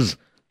 plumbers.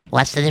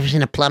 What's the difference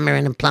in a plumber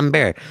and a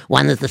plumber?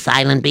 One is the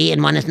silent B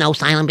and one is no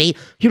silent B.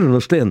 You don't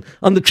understand.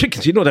 On the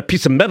chickens, you know that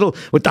piece of metal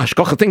with the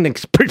hashgacha thing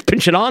that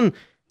pinch it on?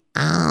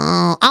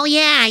 Oh,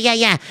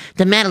 yeah.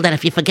 The metal that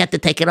if you forget to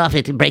take it off,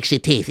 it breaks your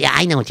teeth. Yeah,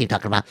 I know what you're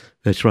talking about.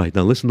 That's right.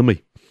 Now listen to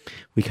me.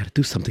 We got to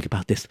do something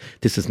about this.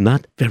 This is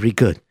not very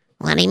good.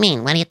 What do you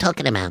mean? What are you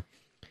talking about?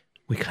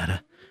 We got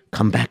to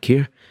come back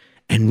here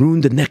and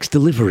ruin the next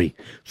delivery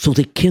so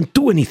they can't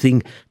do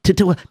anything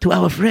to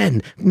our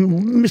friend,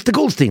 Mr.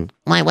 Goldstein.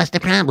 Why, what's the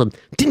problem?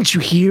 Didn't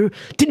you hear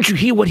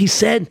what he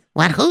said?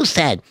 What, who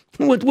said?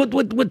 What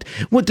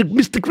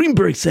Mr.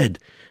 Greenberg said.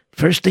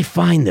 First they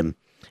find them,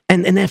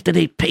 and after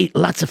they pay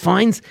lots of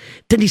fines,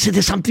 then he said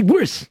there's something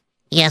worse.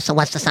 Yeah, so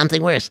what's the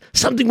something worse?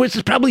 Something worse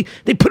is probably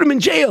they put him in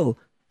jail.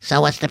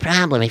 So what's the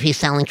problem? If he's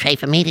selling tray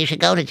for meat, he should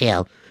go to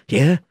jail.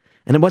 Yeah,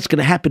 and then what's going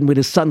to happen with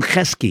his son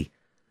Chesky?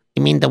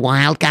 You mean the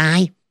wild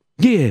guy?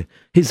 Yeah,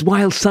 his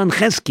wild son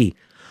Chesky.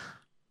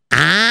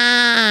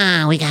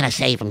 We gotta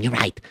save him, you're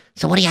right.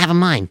 So what do you have in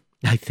mind?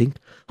 I think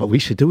what we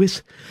should do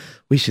is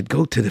we should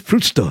go to the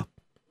fruit store.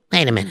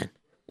 Wait a minute.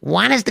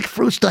 What does the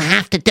fruit store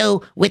have to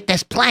do with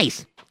this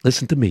place?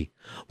 Listen to me.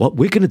 What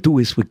we're going to do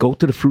is we go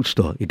to the fruit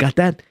store. You got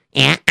that?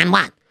 Yeah, and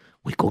what?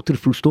 We go to the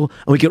fruit store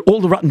and we get all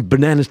the rotten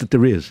bananas that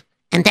there is.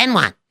 And then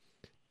what?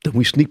 Then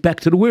we sneak back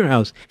to the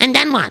warehouse. And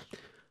then what?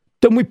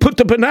 Then we put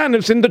the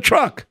bananas in the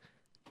truck.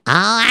 Oh,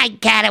 I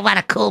get it. What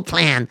a cool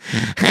plan.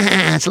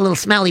 It's a little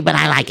smelly, but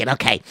I like it.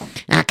 Okay,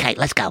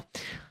 let's go.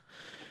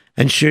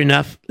 And sure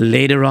enough,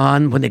 later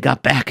on, when they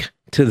got back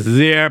to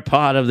their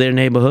part of their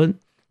neighborhood,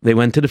 they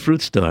went to the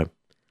fruit store.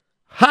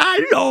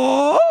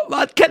 Hello,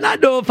 what can I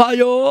do for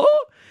you?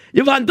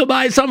 You want to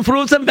buy some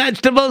fruits and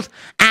vegetables?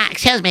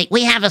 Excuse me,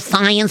 we have a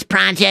science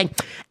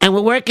project, and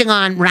we're working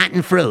on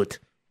rotten fruit.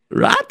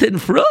 Rotten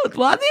fruit?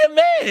 What do you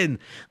mean?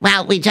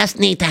 Well, we just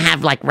need to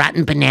have, like,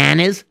 rotten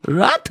bananas.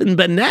 Rotten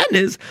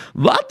bananas?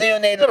 What do you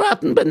need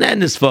rotten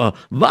bananas for?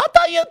 What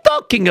are you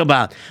talking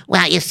about?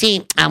 Well, you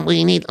see,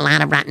 we need a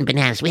lot of rotten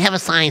bananas. We have a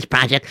science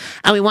project,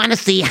 and we want to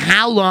see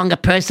how long a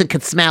person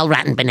could smell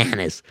rotten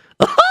bananas.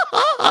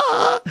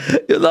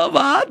 You know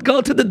what? Go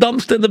to the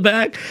dumpster in the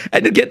back,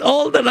 and you get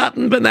all the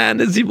rotten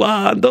bananas you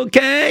want,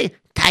 okay?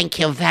 Thank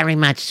you very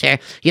much, sir.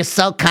 You're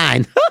so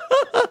kind.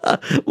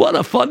 What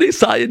a funny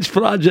science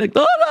project.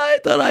 All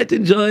right,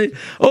 enjoy.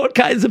 All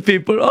kinds of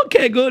people.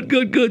 Okay,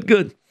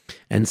 good.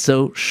 And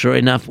so, sure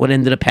enough, what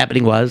ended up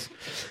happening was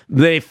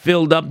they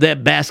filled up their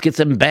baskets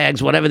and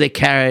bags, whatever they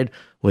carried,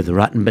 with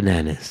rotten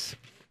bananas.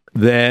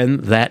 Then,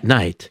 that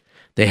night,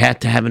 they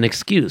had to have an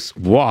excuse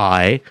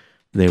why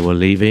they were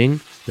leaving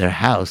their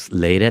house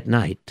late at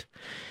night.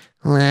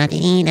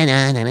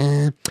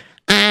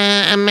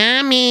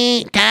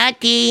 Mommy,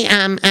 Tati,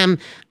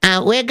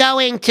 we're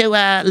going to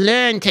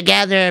learn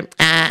together.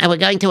 We're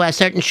going to a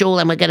certain shul,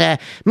 and we're going to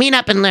meet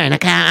up and learn,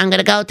 okay? I'm going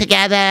to go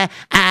together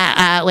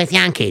with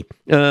Yankee.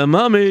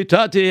 Mommy,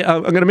 Tati,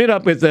 I'm going to meet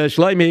up with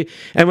Shlomi,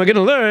 and we're going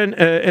to learn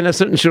in a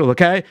certain shul,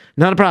 okay?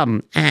 Not a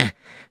problem.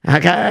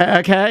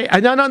 Okay.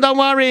 No, don't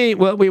worry.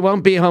 Well, we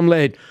won't be home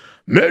late.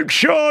 Make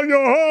sure you're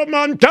home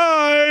on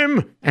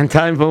time. And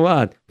time for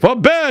what? For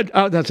bed.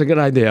 Oh, that's a good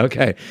idea.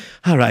 Okay.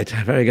 All right.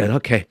 Very good.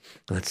 Okay.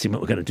 Let's see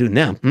what we're going to do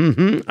now.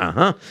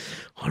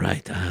 All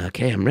right.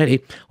 Okay, I'm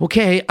ready.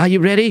 Okay, are you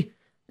ready?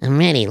 I'm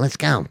ready. Let's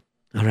go.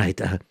 All right.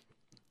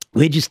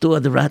 Where'd you store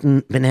the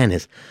rotten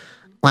bananas?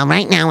 Well,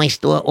 right now I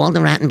store all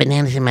the rotten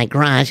bananas in my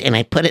garage, and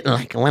I put it in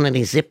like one of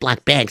these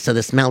Ziploc bags so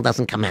the smell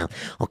doesn't come out.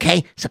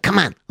 Okay? So come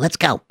on. Let's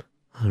go.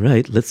 All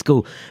right, let's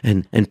go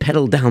and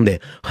pedal down there.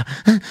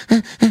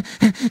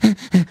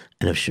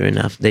 And sure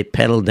enough, they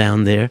pedal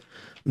down there.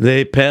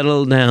 Okay,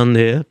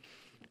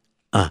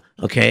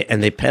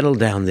 and they pedal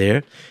down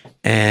there.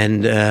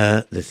 And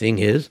the thing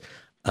is,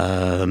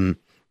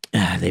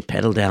 they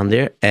pedaled down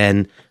there,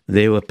 and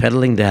they were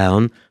pedaling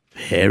down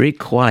very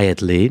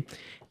quietly,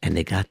 and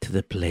they got to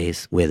the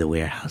place where the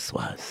warehouse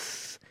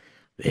was.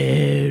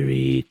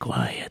 Very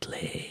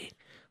quietly.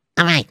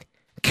 All right.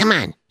 Come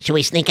on. Should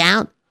we sneak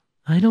out?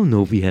 I don't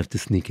know if we have to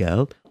sneak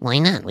out. Why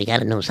not? We got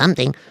to know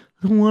something.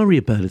 Don't worry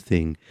about a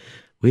thing.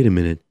 Wait a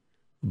minute.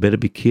 Better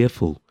be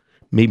careful.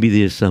 Maybe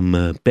there's some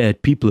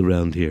bad people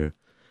around here.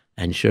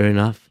 And sure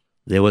enough,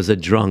 there was a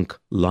drunk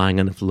lying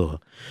on the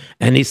floor.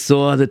 And he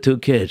saw the two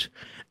kids.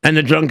 And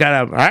the drunk got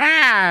up.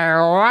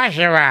 What's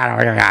the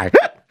matter?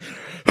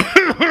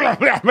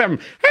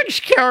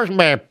 Excuse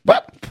me.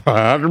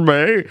 Pardon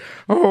me.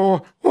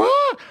 Oh,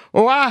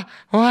 what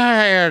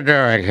are you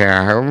doing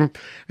here?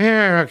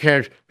 You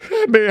kids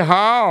should be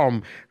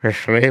home. You're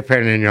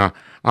sleeping in your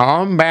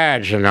own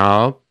beds, you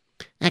know.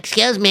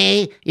 Excuse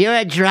me, you're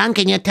a drunk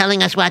and you're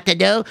telling us what to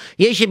do?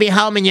 You should be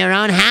home in your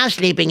own house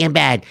sleeping in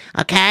bed,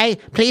 okay?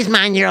 Please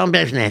mind your own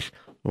business.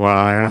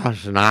 Well,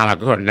 it's not a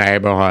good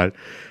neighborhood.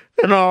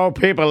 You know,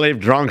 people leave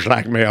drunks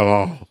like me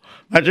alone.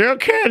 But you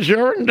kids,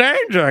 you're in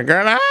danger.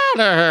 Get out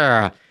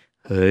of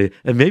here.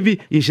 And maybe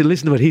you should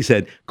listen to what he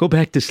said. Go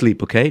back to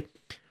sleep, okay?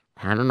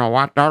 I don't know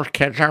what those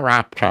kids are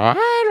up to. I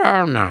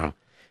don't know.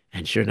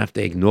 And sure enough,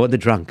 they ignored the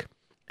drunk.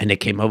 And they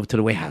came over to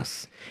the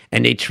warehouse.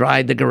 And they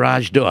tried the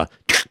garage door.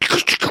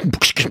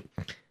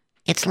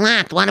 It's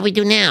locked. What do we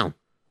do now?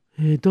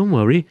 Don't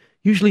worry.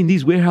 Usually in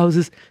these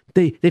warehouses,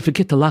 they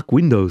forget to lock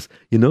windows,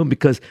 you know,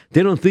 because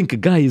they don't think a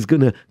guy is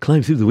going to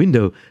climb through the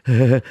window.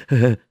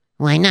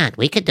 Why not?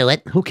 We could do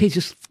it. Okay,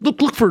 just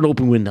look for an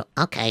open window.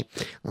 Okay.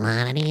 Oh,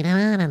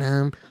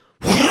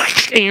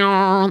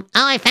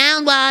 I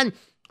found one.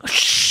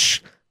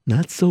 Shh,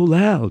 not so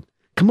loud.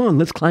 Come on,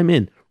 let's climb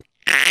in.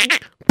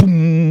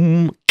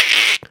 Boom,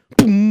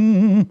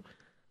 boom.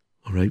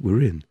 All right,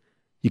 we're in.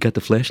 You got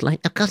the flashlight?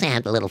 Of course I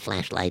have the little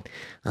flashlight.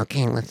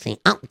 Okay, let's see.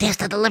 Oh, there's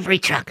the delivery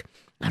truck.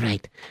 All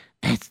right.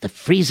 The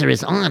freezer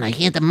is on. I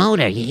hear the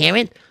motor. You hear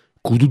it?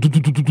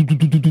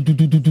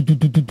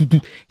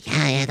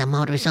 Yeah, the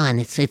motor is on.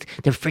 It's the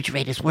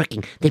refrigerator's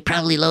working. They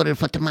probably loaded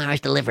for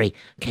tomorrow's delivery.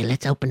 Okay,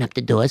 let's open up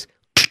the doors.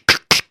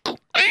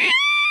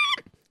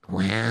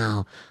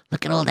 Wow,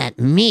 look at all that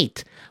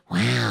meat.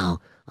 Wow.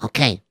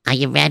 Okay, are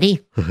you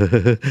ready?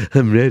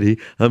 I'm ready.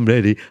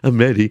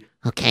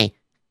 Okay,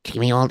 give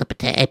me all the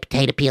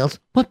potato peels.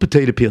 What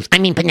potato peels? I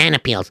mean banana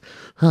peels.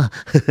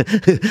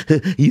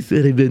 You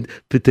said I meant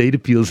potato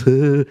peels.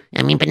 I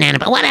mean banana,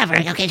 but whatever.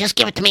 Okay, just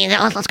give it to me.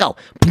 Let's go.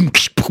 Ugh,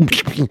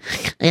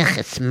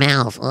 it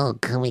smells. Oh,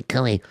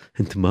 gooey.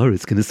 And tomorrow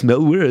it's going to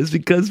smell worse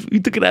because we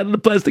took it out of the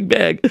plastic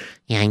bag.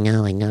 Yeah, I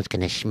know. It's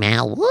going to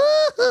smell.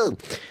 Woohoo!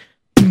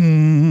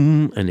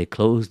 And they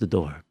closed the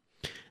door.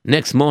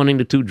 Next morning,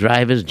 the two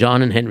drivers,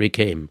 John and Henry,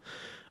 came.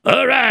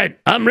 All right,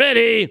 I'm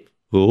ready.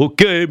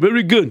 Okay,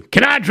 very good.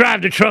 Can I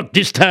drive the truck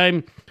this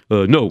time?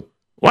 No.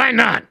 Why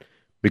not?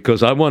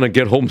 Because I want to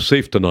get home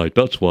safe tonight,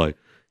 that's why.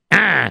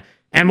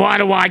 And why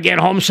do I get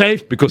home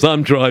safe? Because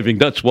I'm driving,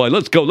 that's why.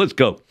 Let's go.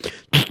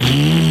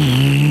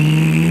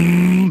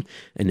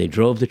 And they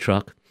drove the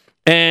truck,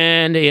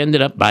 and they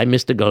ended up by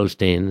Mr.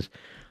 Goldstein's.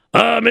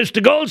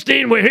 Mr.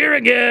 Goldstein, we're here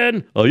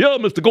again. Oh, yeah,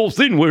 Mr.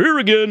 Goldstein, we're here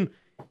again.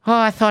 Oh,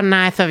 I thought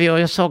nice of you.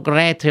 You're so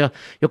great. You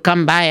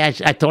come by.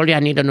 I told you I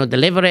need a new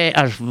delivery.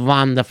 It's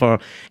wonderful.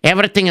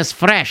 Everything is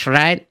fresh,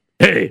 right?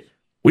 Hey,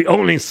 we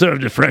only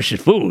serve the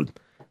freshest food.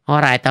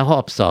 All right, I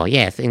hope so.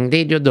 Yes,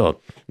 indeed you do.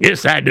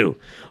 Yes, I do.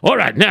 All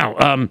right, now,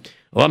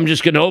 I'm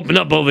just going to open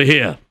up over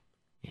here.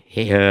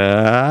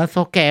 Yes,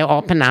 okay,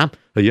 open up.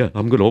 Yeah,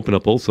 I'm going to open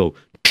up also.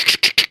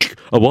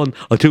 A 1,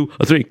 a 2,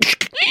 a 3.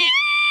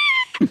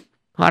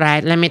 All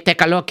right, let me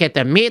take a look at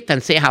the meat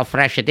and see how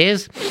fresh it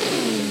is.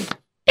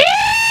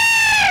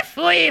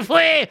 Fui.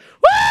 Woo!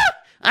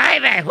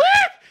 Ivy!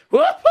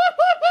 Woo!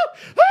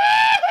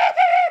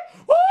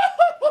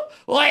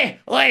 Oi,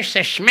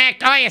 it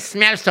schmeckt. Oh, it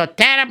smells so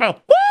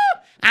terrible. Woo!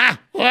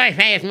 Oi,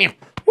 where is me?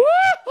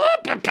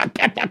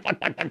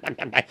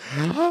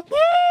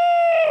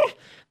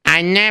 I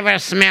I never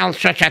smelled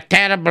such a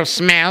terrible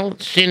smell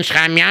since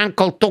my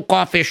uncle took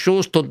off his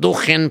shoes to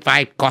duchen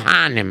fight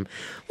Kohanim.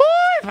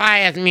 If I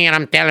had me,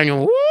 I'm telling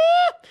you.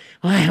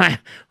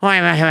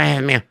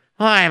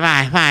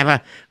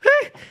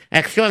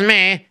 Excuse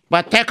me,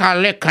 but take a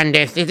look on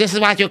this. Is this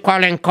what you're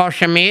calling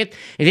kosher meat?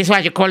 Is this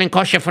what you're calling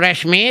kosher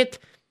fresh meat?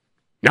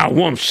 Now,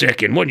 1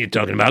 second. What are you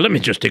talking about? Let me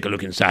just take a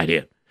look inside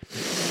here.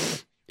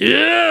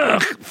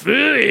 Ugh,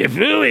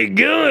 Philly,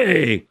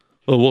 gooey.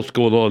 Oh, what's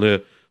going on there?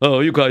 Oh,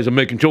 you guys are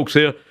making jokes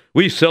here.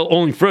 We sell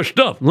only fresh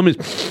stuff. Let me...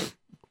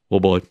 Oh,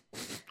 boy,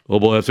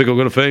 I think I'm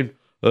going to faint.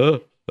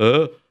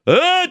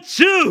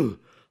 Achoo!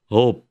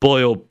 Oh,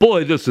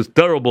 boy, this is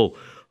terrible.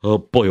 Oh,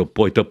 boy,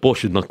 the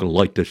boss is not going to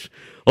like this.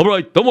 All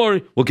right, don't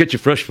worry. We'll get you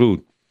fresh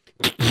food.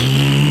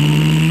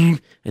 And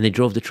they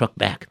drove the truck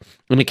back.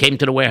 And we came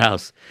to the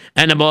warehouse.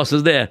 And the boss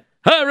was there.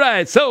 All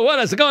right, so what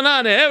is going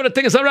on here?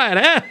 Everything is all right,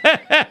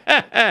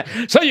 eh?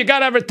 So you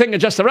got everything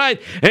just all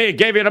right? Hey,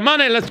 gave you the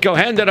money. Let's go.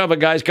 Hand it over,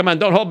 guys. Come on,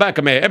 don't hold back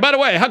on me. Hey, by the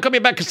way, how come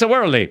you're back so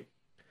early?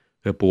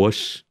 Hey,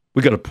 boss,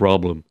 we got a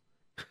problem.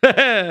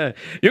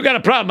 You got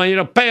a problem. You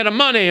don't pay the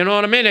money. You know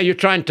what I mean? Are you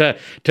trying to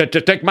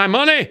take my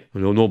money?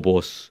 No,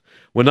 boss.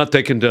 We're not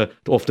taking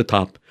off the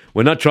top.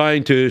 We're not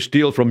trying to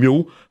steal from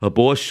you,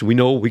 boss. We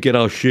know we get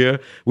our share.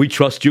 We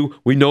trust you.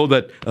 We know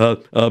that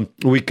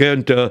we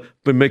can't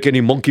make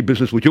any monkey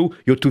business with you.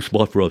 You're too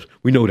smart for us.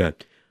 We know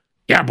that.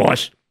 Yeah,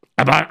 boss.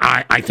 But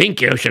I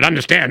think you should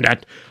understand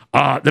that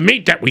the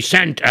meat that we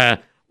sent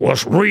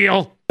was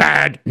real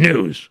bad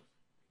news.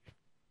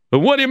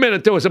 What do you mean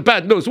it was a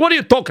bad news? What are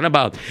you talking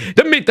about?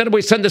 The meat that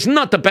we sent is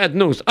not the bad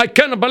news. I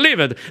cannot believe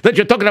it that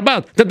you're talking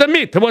about that the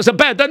meat was a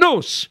bad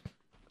news.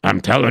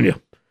 I'm telling you,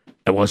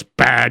 it was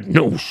bad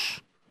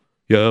news.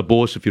 Yeah,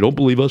 boss, if you don't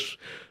believe us,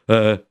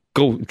 go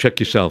and check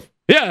yourself.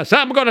 Yes,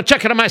 I'm going to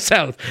check it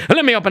myself.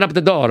 Let me open up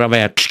the door over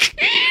here.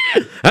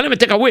 And let me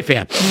take a whiff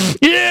here.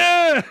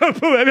 Yeah!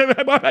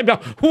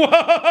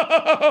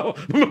 Whoa!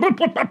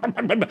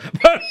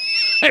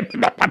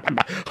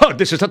 Oh,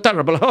 this is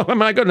terrible. Oh,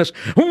 my goodness.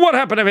 What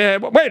happened here?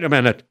 Wait a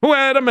minute.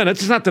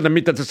 It's not the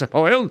meat that's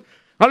spoiled.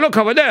 Oh, look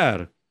over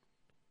there.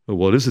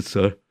 What is it,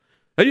 sir?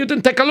 You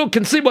didn't take a look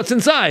and see what's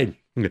inside.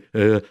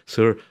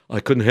 Sir, I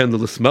couldn't handle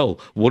the smell.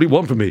 What do you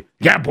want from me?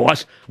 Yeah,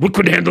 boss, we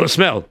couldn't handle the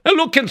smell.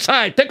 Look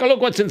inside. Take a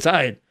look what's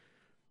inside.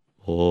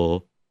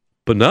 Oh,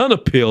 banana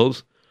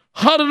peels?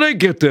 How did they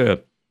get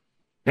there?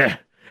 Yeah,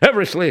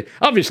 obviously,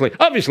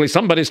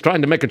 somebody's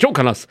trying to make a joke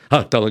on us.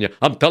 I'm telling you.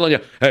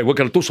 Hey, we're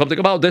going to do something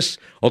about this.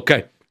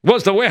 Okay.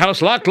 Was the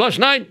warehouse locked last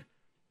night?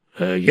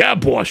 Yeah,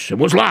 boss, it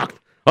was locked.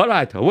 All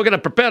right, we're going to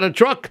prepare the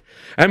truck,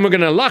 and we're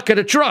going to lock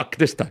the truck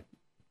this time.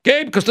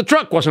 Okay, because the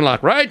truck wasn't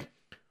locked, right?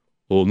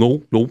 Oh,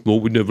 no,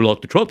 we never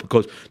locked the truck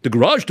because the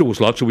garage door was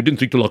locked, so we didn't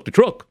think to lock the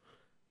truck.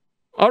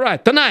 All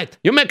right, tonight,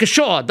 you make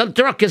sure the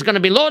truck is going to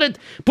be loaded,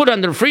 put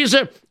under the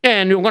freezer,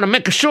 and you're going to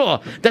make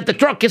sure that the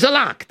truck is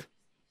locked.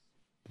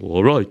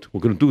 All right, we're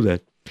going to do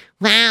that.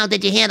 Wow,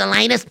 did you hear the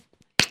latest?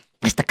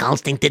 Mr.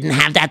 Goldstein didn't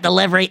have that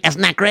delivery.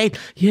 Isn't that great?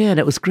 Yeah,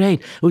 that was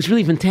great. It was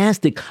really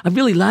fantastic. I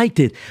really liked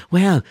it.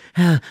 Well,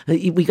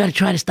 we got to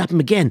try to stop him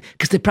again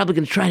because they're probably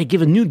going to try to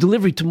give a new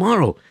delivery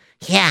tomorrow.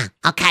 Yeah,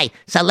 okay.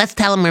 So let's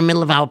tell him we're in the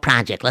middle of our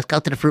project. Let's go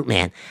to the Fruit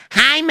Man.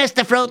 Hi,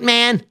 Mr. Fruit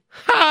Man.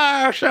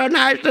 Oh, so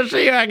nice to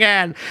see you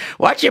again.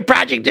 What's your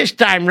project this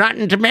time,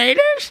 rotten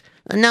tomatoes?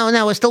 No,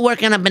 we're still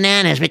working on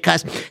bananas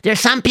because there's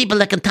some people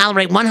that can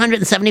tolerate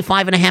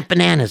 175 and a half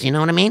bananas, you know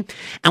what I mean?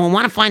 And we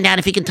want to find out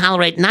if he can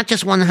tolerate not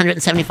just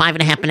 175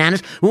 and a half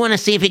bananas, we want to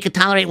see if he can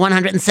tolerate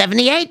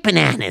 178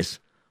 bananas.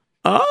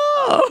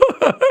 Oh,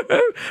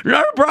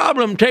 not a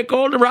problem. Take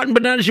all the rotten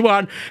bananas you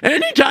want,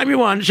 anytime you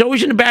want. It's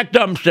always in the back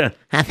dumpster.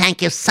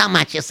 Thank you so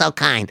much. You're so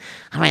kind.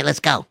 All right, let's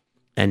go.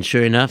 And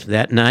sure enough,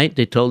 that night,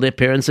 they told their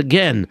parents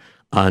again.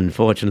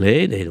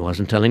 Unfortunately, they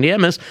wasn't telling the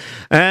Emmis,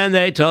 and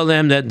they told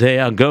them that they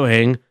are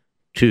going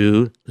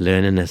to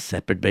learn in a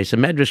separate base of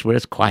medrash where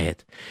it's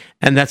quiet.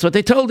 And that's what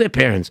they told their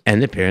parents,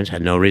 and their parents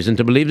had no reason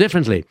to believe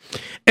differently.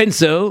 And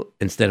so,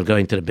 instead of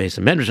going to the base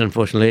of medrash,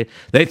 unfortunately,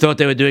 they thought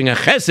they were doing a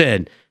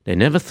chesed. They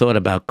never thought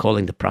about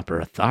calling the proper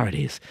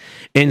authorities.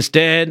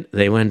 Instead,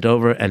 they went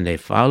over and they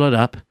followed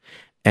up,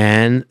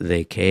 and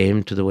they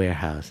came to the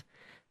warehouse.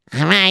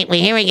 All right,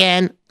 we're here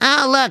again.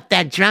 Oh, look,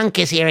 that drunk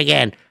is here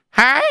again.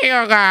 Hey, you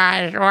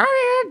guys, what are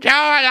you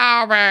doing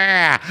over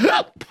here?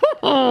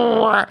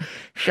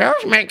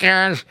 Excuse me,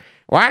 kids.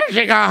 Why does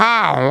he go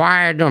home?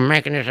 Why are you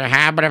making this a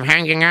habit of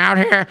hanging out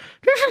here?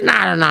 This is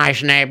not a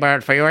nice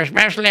neighborhood for you,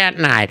 especially at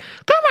night.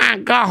 Come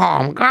on, go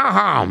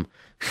home.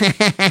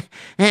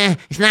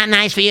 It's not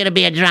nice for you to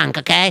be a drunk,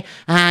 okay?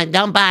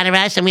 Don't bother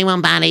us and we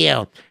won't bother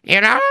you.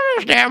 You don't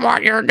understand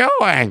what you're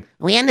doing.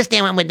 We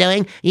understand what we're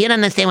doing. You don't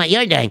understand what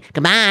you're doing.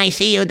 Goodbye,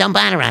 see you, don't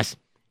bother us.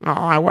 Oh,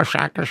 I wish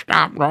I could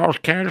stop those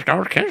kids.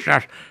 Those kids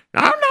just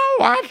don't know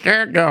what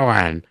they're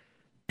doing.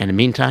 In the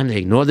meantime, they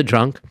ignored the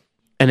drunk,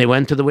 and they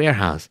went to the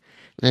warehouse.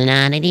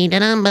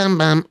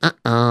 La-da-dee-da-dum-bum-bum.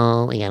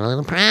 Uh-oh, we got a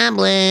little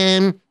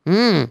problem.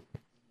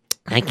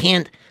 I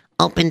can't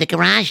open the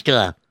garage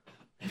door.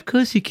 Of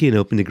course you can't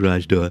open the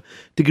garage door.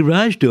 The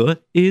garage door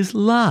is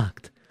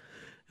locked.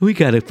 We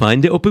got to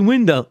find the open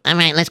window. All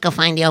right, let's go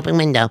find the open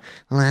window.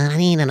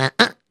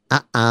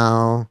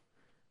 Uh-oh.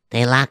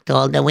 They locked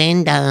all the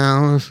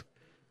windows.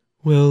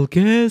 Well,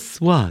 guess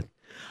what?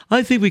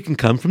 I think we can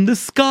come from the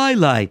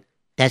skylight.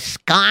 The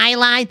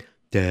skylight?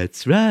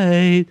 That's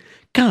right.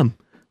 Come,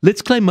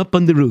 let's climb up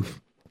on the roof.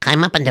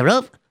 Climb up on the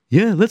roof?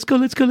 Yeah, let's go.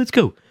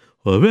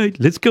 All right,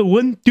 let's go.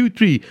 1, 2,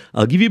 3.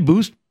 I'll give you a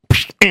boost.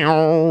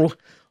 All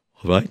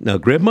right, now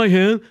grab my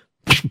hand.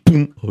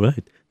 Boom. All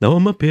right, now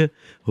I'm up here.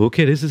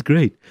 Okay, this is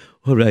great.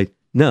 All right,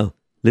 now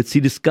let's see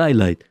the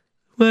skylight.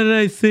 What did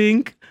I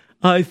think?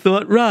 I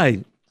thought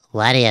right.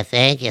 What do you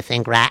think? You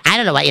think right? I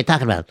don't know what you're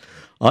talking about.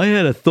 I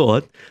had a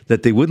thought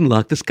that they wouldn't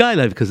lock the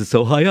skylight because it's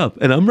so high up,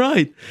 and I'm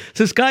right.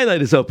 So the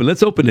skylight is open.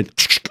 Let's open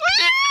it.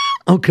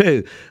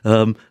 Okay.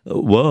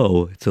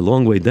 Whoa, it's a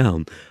long way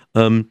down.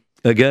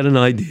 I got an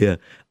idea.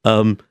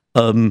 I'll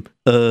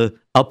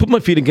put my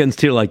feet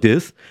against here like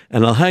this,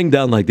 and I'll hang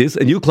down like this,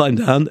 and you climb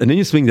down, and then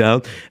you swing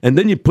down, and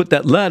then you put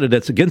that ladder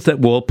that's against that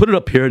wall, put it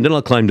up here, and then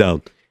I'll climb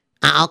down.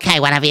 Okay,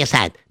 whatever you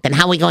said. Then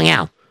how are we going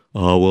out?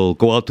 We'll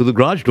go out to the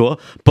garage door,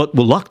 but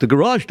we'll lock the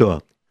garage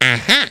door.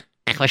 Uh-huh.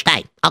 Ich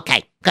verstehe.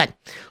 Okay, good.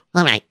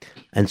 All right.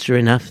 And sure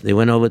enough, they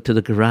went over to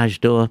the garage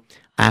door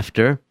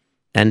after,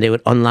 and they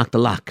would unlock the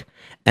lock.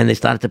 And they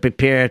started to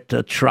prepare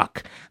the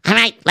truck. All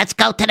right, let's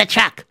go to the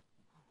truck.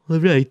 All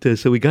right,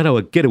 so we got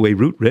our getaway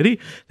route ready.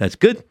 That's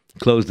good.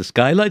 Close the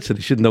skylight so they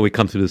shouldn't know we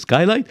come through the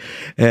skylight.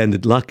 And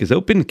the lock is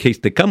open. In case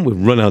they come, we'll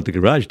run out the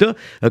garage door.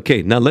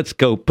 Okay, now let's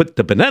go put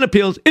the banana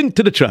peels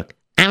into the truck.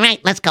 All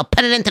right, let's go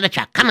put it into the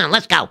truck. Come on,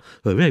 let's go.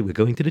 All right, we're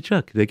going to the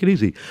truck. Take it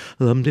easy.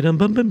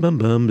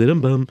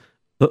 Dum-de-dum-bum-bum-bum-bum.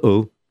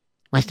 Uh-oh.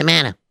 What's the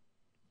matter?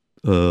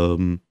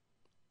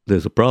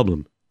 There's a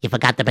problem. You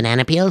forgot the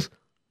banana peels?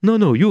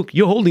 No,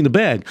 you're holding the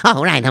bag.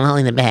 Oh, right, I'm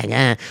holding the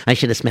bag. I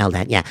should have smelled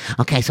that, yeah.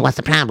 Okay, so what's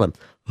the problem?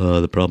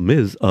 The problem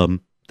is,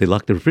 they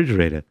locked the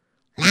refrigerator.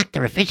 Locked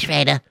the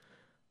refrigerator?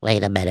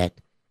 Wait a minute.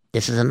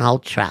 This is an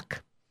old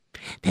truck.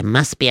 There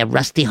must be a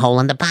rusty hole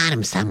on the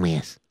bottom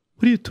somewhere.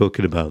 What are you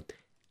talking about?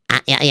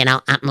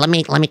 Let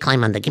me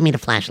climb under. Give me the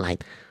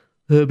flashlight.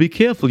 Be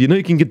careful. You know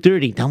you can get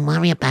dirty. Don't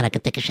worry about it. I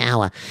can take a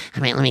shower.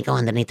 All right, let me go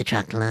underneath the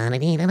truck.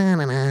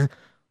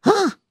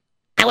 Huh?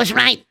 I was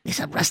right.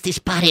 There's a rusty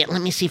spot here.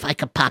 Let me see if I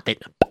can pop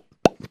it.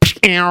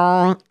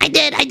 I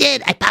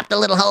did. I popped a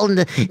little hole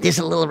in there's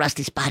a little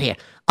rusty spot here.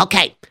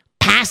 Okay,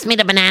 pass me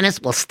the bananas.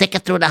 We'll stick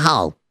it through the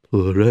hole.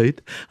 All right.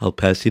 I'll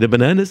pass you the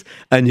bananas,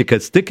 and you can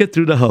stick it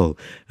through the hole.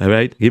 All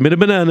right? Give me the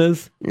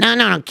bananas.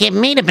 No. Give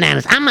me the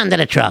bananas. I'm under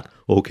the truck.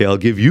 Okay, I'll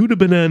give you the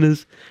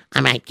bananas.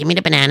 All right, give me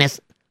the bananas.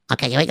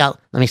 Okay, here we go.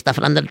 Let me stuff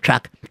it under the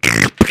truck.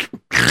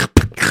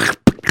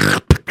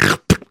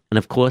 And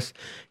of course,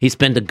 he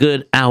spent a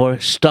good hour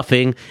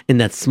stuffing in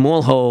that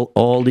small hole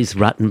all these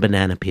rotten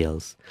banana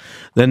peels.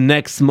 The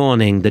next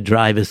morning, the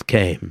drivers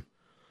came.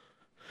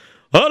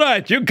 All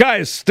right, you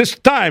guys, this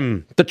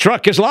time, the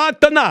truck is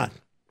locked or not?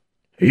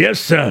 Yes,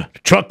 sir. The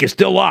truck is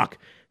still locked.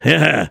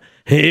 Yeah,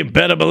 you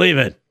better believe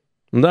it.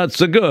 That's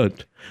so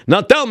good.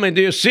 Now tell me,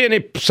 do you see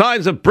any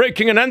signs of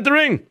breaking and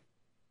entering?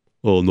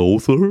 Oh, no,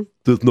 sir.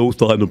 There's no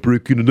sign of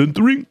breaking and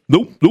entering.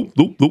 Nope.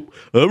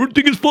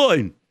 Everything is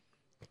fine.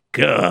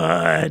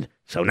 Good.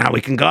 So now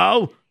we can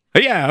go?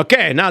 Yeah,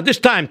 okay. Now this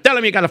time, tell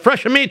him you got a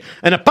fresh meat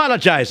and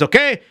apologize,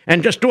 okay?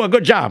 And just do a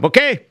good job,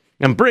 okay?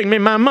 And bring me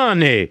my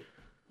money.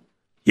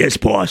 Yes,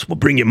 boss. We'll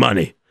bring you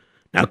money.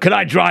 Now, could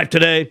I drive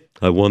today?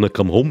 I want to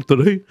come home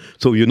today,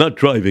 so you're not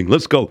driving.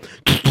 Let's go.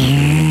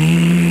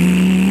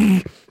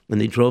 And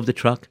they drove the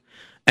truck,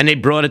 and they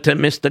brought it to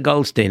Mr.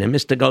 Goldstein, and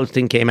Mr.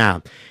 Goldstein came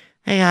out.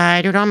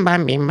 Hello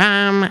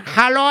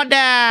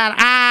there.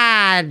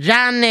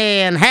 Johnny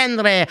and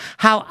Henry.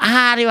 How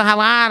are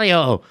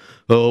you?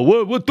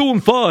 We're doing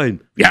fine.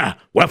 Yeah,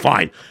 we're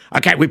fine.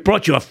 Okay, we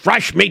brought you a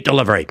fresh meat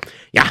delivery.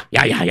 Yeah.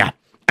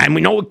 And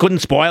we know it couldn't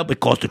spoil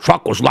because the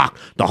truck was locked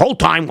the whole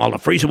time while the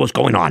freezer was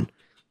going on.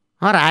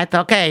 All right,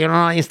 okay.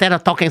 Instead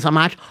of talking so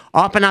much,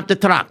 open up the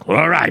truck.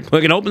 All right, we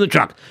can open the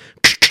truck.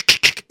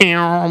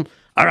 All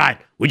right,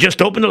 we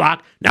just opened the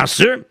lock. Now,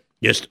 sir,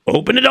 just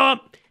open it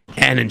up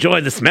and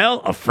enjoy the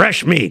smell of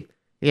fresh meat.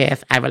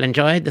 Yes, I will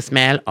enjoy the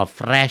smell of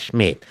fresh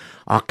meat.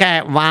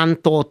 Okay, 1,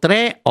 2,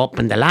 3,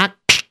 open the lock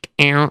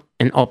and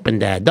open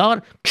the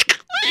door.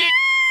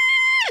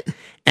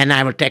 And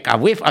I will take a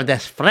whiff of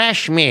this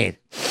fresh meat.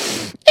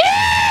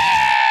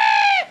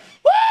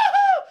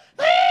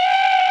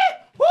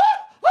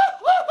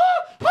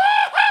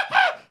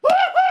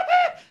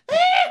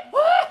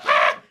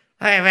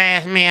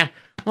 Hey,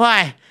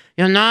 why?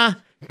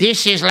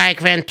 This is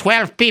like when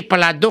 12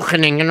 people are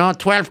duchening,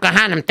 12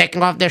 Kohanim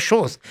taking off their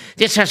shoes.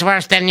 This is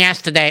worse than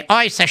yesterday.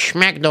 Oh, it's a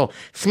schmeckdo.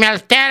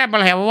 Smells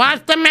terrible here.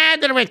 What's the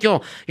matter with you?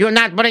 You're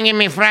not bringing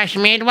me fresh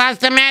meat. What's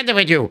the matter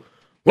with you?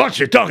 What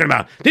you talking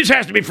about? This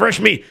has to be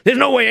fresh meat. There's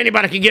no way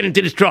anybody can get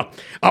into this truck.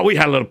 Oh, we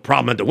had a little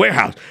problem at the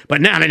warehouse,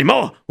 but not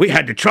anymore. We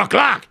had the truck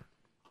locked.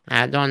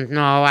 I don't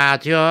know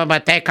about you,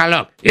 but take a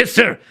look. Yes,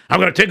 sir. I'm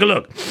going to take a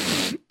look.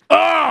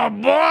 Oh,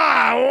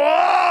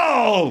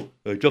 boy.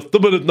 Whoa. Just a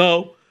minute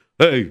now.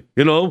 Hey,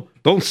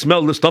 don't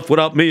smell this stuff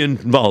without me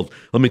involved.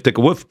 Let me take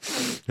a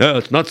whiff. Yeah,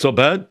 it's not so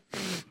bad.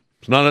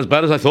 It's not as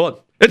bad as I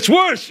thought. It's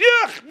worse.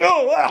 Yuck!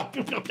 No.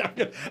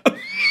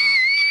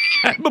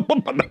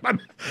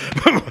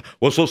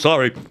 We're so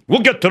sorry. We'll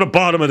get to the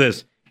bottom of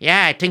this.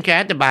 Yeah, I think you're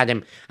at the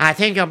bottom. I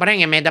think you're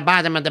bringing me the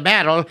bottom of the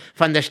barrel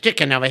from the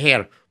sticking over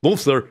here. No,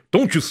 sir.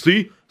 Don't you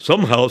see?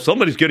 Somehow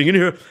somebody's getting in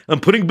here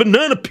and putting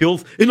banana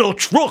peels in our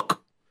truck.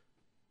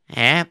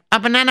 Yeah,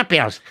 banana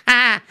peels.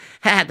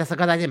 That's a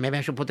good idea. Maybe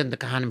I should put in the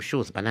Kahanim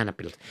shoes, banana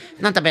peels.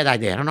 Not a bad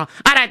idea, I don't know.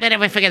 All right, then if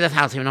we figure this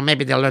out,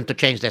 maybe they'll learn to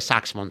change their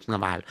socks once in a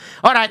while.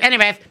 All right,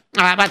 anyways,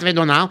 what do we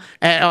do now?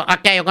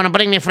 Okay, you're going to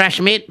bring me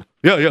fresh meat?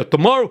 Yeah,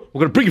 tomorrow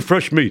we're going to bring you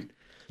fresh meat.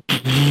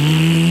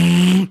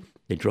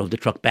 They drove the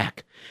truck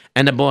back,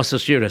 and the boss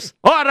assured us,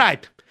 all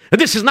right,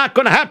 this is not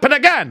going to happen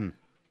again.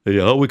 Hey,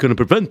 how are we going to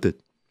prevent it?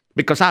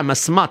 Because I'm a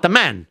smarter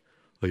man.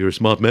 Oh, you're a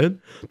smart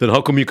man? Then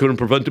how come you couldn't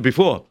prevent it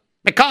before?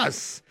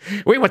 Because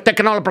we were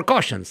taking all the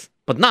precautions.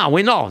 But now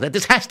we know that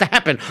this has to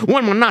happen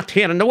when we're not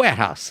here in the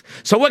warehouse.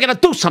 So we're going to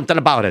do something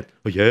about it.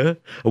 Oh, yeah?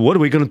 What are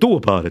we going to do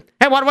about it?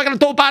 Hey, what are we going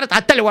to do about it?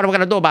 I'll tell you what we're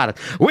going to do about it.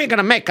 We're going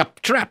to make a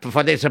trap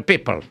for these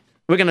people.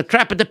 We're going to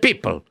trap the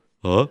people.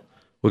 Huh?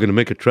 We're going to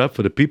make a trap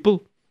for the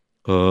people?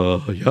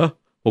 Yeah?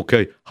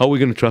 Okay, how are we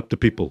going to trap the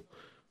people?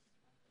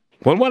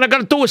 Well, what I'm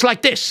going to do is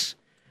like this.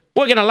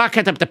 We're going to lock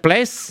up the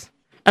place,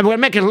 and we'll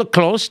make it look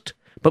closed.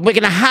 But we're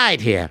going to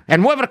hide here.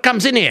 And whoever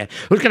comes in here,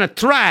 we're going to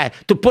try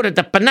to put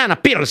the banana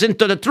peels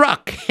into the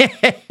truck.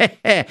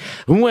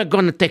 We're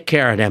going to take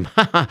care of them.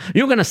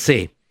 You're going to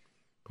see.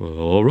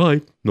 All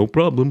right. No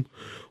problem.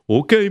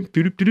 Okay.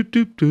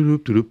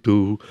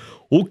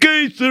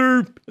 Okay,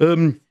 sir.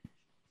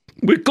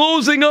 We're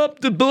closing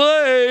up the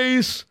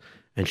place.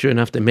 And sure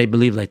enough, they made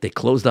believe like they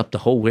closed up the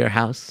whole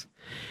warehouse.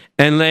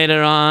 And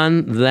later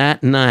on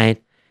that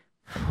night,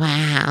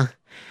 wow,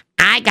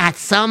 I got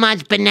so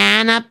much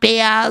banana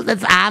peels,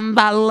 it's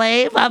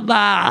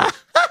unbelievable.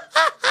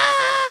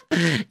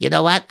 You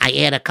know what? I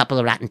ate a couple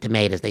of rotten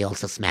tomatoes. They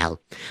also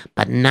smell.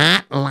 But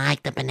not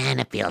like the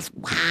banana peels.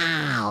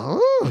 Wow.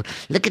 Ooh,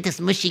 look at this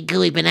mushy,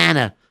 gooey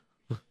banana.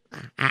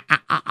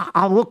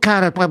 I'll look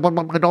at it when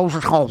my nose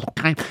is cold,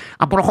 okay?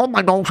 I'm going to hold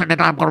my nose and then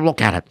I'm going to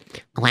look at it.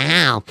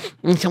 Wow.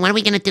 So what are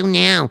we going to do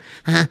now?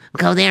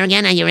 Go there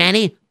again? Are you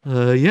ready?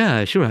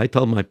 Yeah, sure. I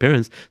told my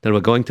parents that we're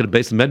going to the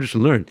base of Medrash to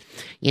learn.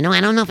 I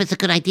don't know if it's a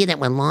good idea that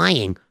we're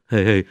lying.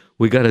 Hey,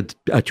 we got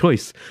a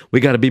choice. We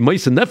got to be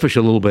moist and nefesh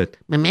a little bit.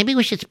 Well, maybe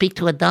we should speak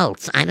to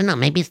adults. I don't know.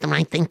 Maybe it's the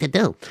right thing to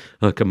do.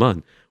 Oh, come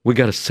on. We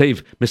got to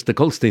save Mr.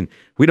 Goldstein.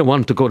 We don't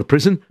want him to go to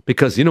prison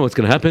because you know what's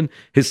going to happen?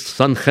 His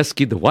son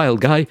Chesky, the wild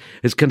guy,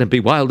 is going to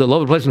be wild all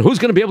over the place. And who's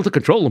going to be able to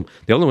control him?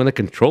 The only one that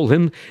can control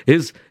him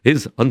is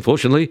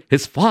unfortunately,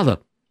 his father.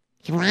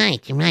 You're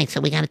right. So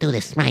we got to do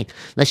this. Right.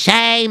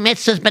 Lachey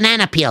Mitzvah's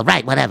banana peel.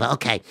 Right, whatever.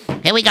 Okay.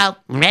 Here we go.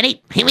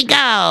 Ready? Here we go.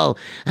 All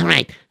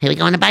right. Here we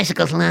go on the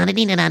bicycles.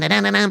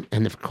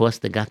 And of course,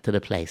 they got to the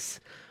place.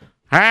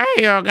 Hey,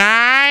 you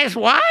guys.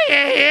 Why are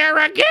you here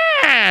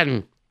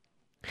again?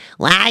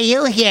 Why are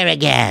you here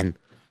again?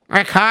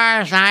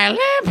 Because I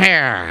live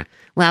here.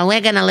 Well,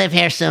 we're going to live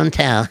here soon,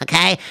 too,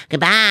 okay?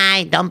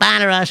 Goodbye. Don't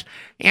bother us.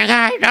 You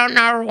guys don't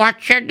know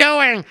what you're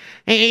doing.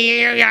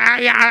 Please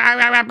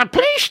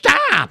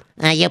stop.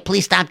 You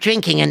please stop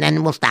drinking, and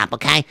then we'll stop,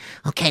 okay?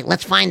 Okay,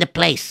 let's find a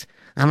place.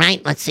 All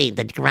right, let's see.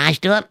 The garage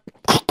door?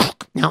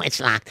 No, it's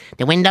locked.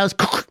 The windows?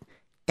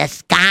 The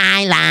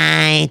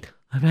skylight.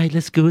 All right,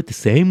 let's go it the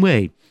same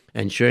way.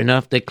 And sure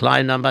enough, they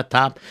climbed on the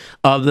top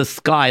of the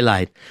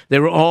skylight. They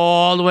were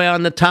all the way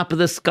on the top of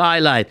the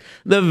skylight.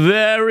 The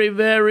very,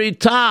 very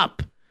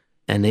top.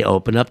 And they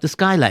opened up the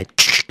skylight.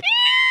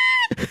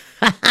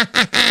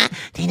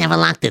 They never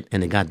locked it.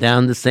 And they got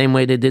down the same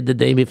way they did the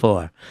day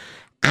before.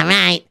 All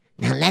right.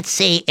 Now let's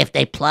see if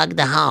they plugged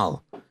the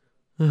hole.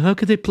 How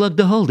could they plug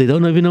the hole? They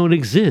don't even know it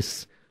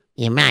exists.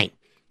 You're right.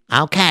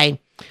 Okay.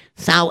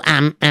 So,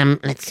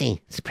 let's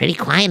see. It's pretty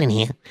quiet in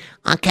here.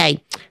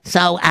 Okay.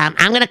 So, I'm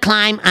going to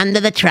climb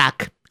under the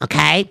truck,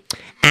 okay?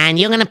 And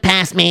you're going to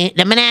pass me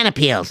the banana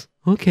peels.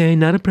 Okay,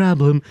 not a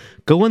problem.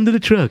 Go under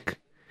the truck.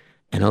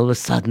 And all of a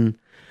sudden,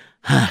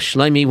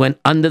 Shlomi went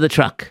under the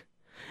truck.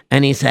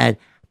 And he said,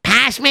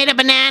 pass me the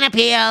banana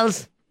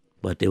peels.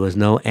 But there was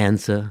no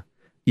answer.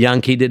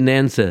 Yankee didn't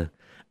answer.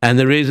 And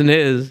the reason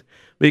is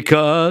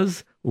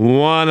because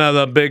one of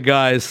the big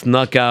guys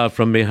snuck out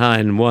from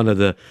behind one of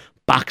the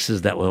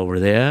boxes that were over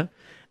there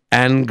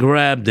and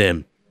grabbed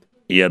him.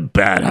 You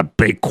better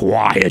be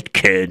quiet,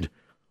 kid.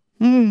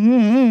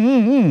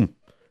 Yeah,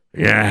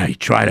 you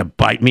try to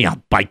bite me,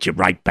 I'll bite you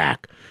right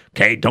back.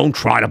 Okay, don't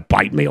try to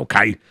bite me,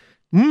 okay?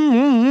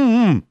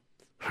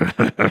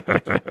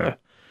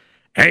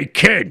 Hey,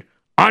 kid,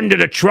 under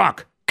the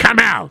truck, come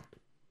out.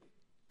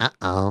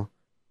 Uh-oh.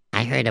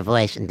 I heard a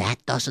voice, and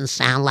that doesn't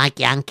sound like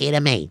Yankee to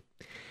me.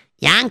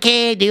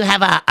 Yankee, do you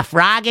have a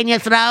frog in your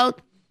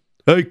throat?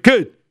 Hey,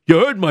 kid, you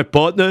heard my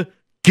partner.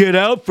 Get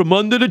out from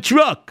under the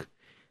truck.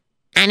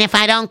 And if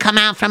I don't come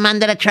out from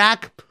under the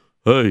truck?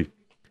 Hey,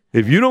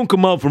 if you don't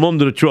come out from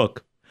under the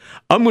truck,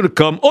 I'm going to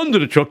come under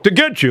the truck to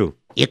get you.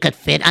 You could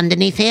fit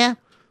underneath here?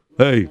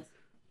 Hey,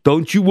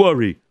 don't you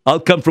worry. I'll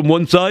come from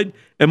one side,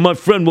 and my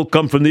friend will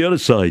come from the other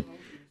side.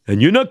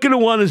 And you're not going to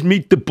want to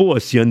meet the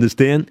boss, you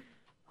understand?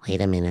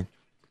 Wait a minute.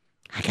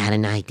 I got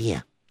an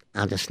idea.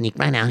 I'll just sneak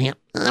right out here.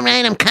 All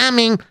right, I'm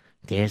coming.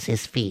 There's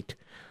his feet.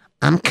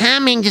 I'm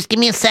coming. Just give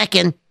me a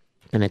second.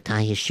 I'm going to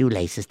tie his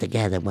shoelaces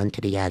together, one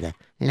to the other.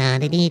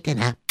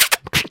 La-da-dee-da-da.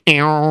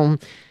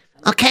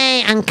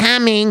 Okay, I'm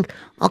coming.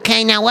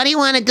 Okay, now what do you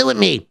want to do with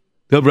me?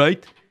 All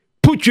right.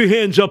 Put your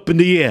hands up in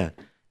the air.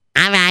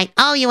 All right.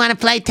 Oh, you want to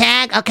play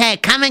tag? Okay,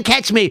 come and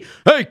catch me.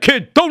 Hey,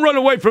 kid, don't run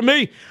away from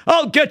me.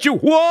 I'll get you.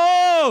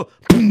 Whoa!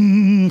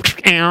 And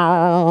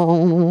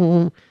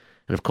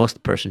of course, the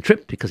person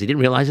tripped because he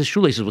didn't realize his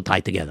shoelaces were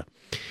tied together.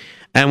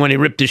 And when he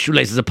ripped his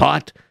shoelaces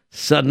apart,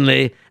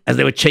 suddenly, as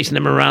they were chasing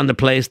him around the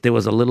place, there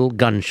was a little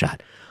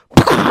gunshot.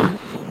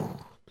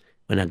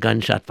 When a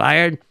gunshot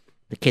fired,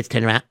 the kids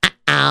turned around.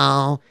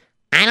 Uh-oh.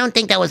 I don't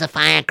think that was a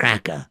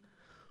firecracker.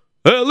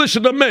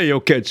 Listen to me, you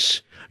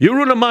kids. You're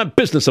running my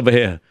business over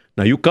here.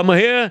 Now you come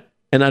here,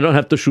 and I don't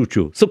have to shoot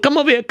you. So come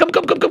over here. Come.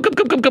 Okay,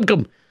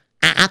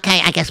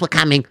 I guess we're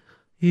coming.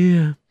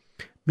 Yeah.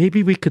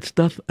 Maybe we could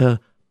stuff a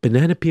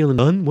banana peel in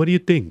the gun. What do you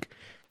think?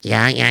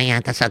 Yeah.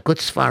 That's a good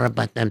svara,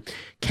 but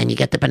can you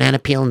get the banana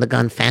peel in the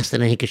gun faster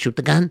than he can shoot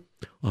the gun?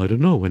 I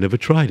don't know. I never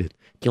tried it.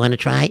 Do you want to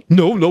try it?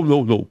 No.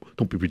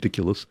 Don't be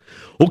ridiculous.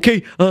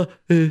 Okay,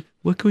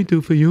 what can we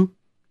do for you?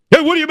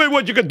 Hey, what do you mean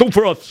what you can do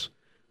for us?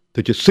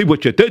 Did you see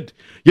what you did?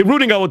 You're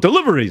ruining our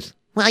deliveries.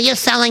 Well, you're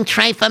selling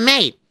tray for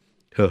meat.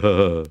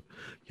 You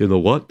know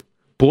what?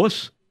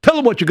 Boss, tell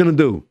him what you're going to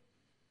do.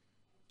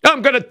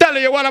 I'm going to tell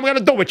you what I'm going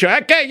to do with you,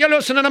 okay? You're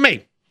listening to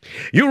me.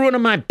 You're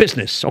running my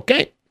business,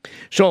 okay?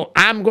 So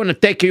I'm going to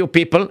take you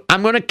people.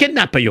 I'm going to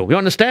kidnap you. You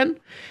understand?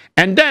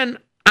 And then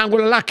I'm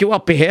going to lock you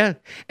up here.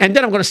 And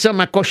then I'm going to sell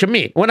my kosher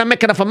meat. When I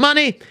make enough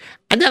money,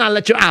 and then I'll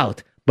let you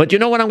out. But you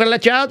know when I'm going to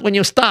let you out? When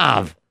you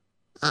starve.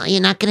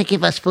 You're not going to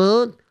give us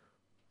food?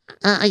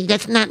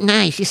 That's not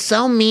nice. You're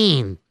so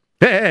mean.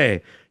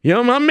 Hey, you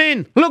know what I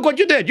mean? Look what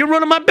you did. You're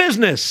running my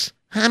business.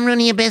 I'm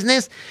running your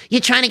business?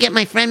 You're trying to get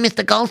my friend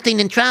Mr. Goldstein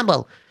in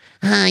trouble.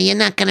 You're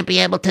not going to be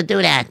able to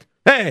do that.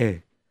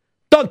 Hey,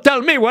 don't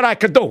tell me what I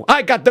can do.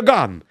 I got the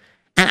gun.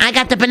 And I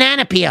got the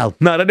banana peel.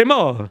 Not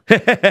anymore.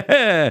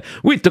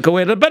 We took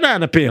away the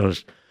banana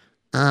peels.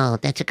 Oh,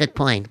 that's a good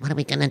point. What are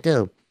we going to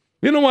do?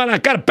 You know what? I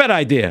got a better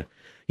idea.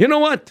 You know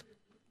what?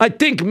 I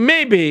think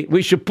maybe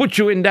we should put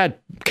you in that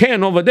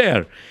can over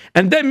there.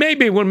 And then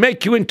maybe we'll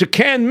make you into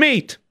canned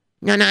meat.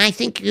 No, I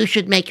think you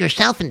should make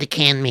yourself into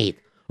canned meat.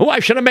 Why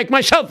should I make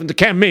myself into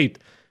canned meat?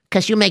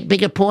 Because you make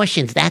bigger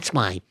portions, that's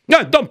why.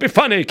 No, don't be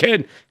funny,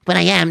 kid. But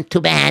I am, too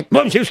bad.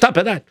 Won't you stop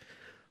at that?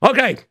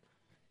 Okay,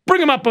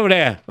 bring him up over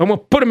there, and we'll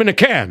put him in a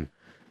can.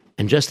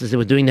 And just as they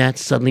were doing that,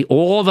 suddenly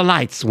all the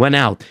lights went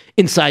out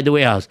inside the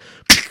warehouse.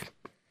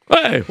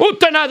 Hey, who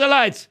turned out the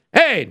lights?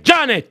 Hey,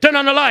 Johnny, turn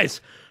on the lights.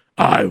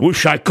 I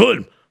wish I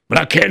could, but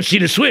I can't see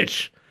the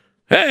switch.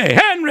 Hey,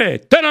 Henry,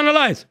 turn on the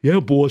lights. Yeah,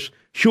 boss.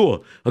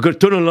 Sure. I'm going to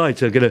turn on the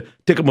lights. I'm going to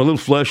take up my little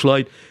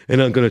flashlight,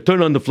 and I'm going to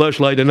turn on the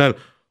flashlight, and I'll...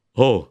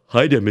 Oh,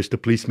 hi there,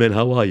 Mr. Policeman.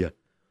 How are you?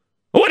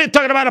 What are you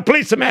talking about, a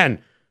policeman?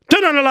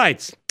 Turn on the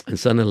lights. And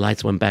suddenly the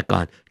lights went back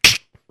on.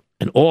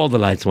 And all the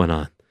lights went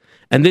on.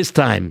 And this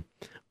time,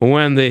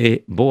 when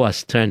the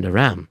boss turned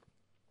around,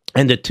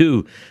 and the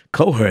two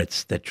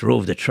cohorts that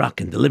drove the truck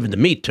and delivered the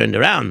meat turned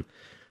around,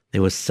 they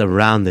were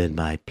surrounded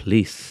by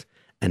police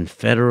and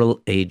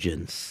federal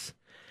agents.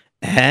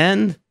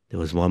 And there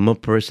was one more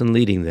person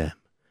leading them.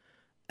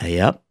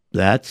 Yep,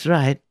 that's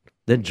right,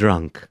 the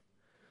drunk.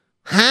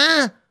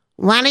 Huh?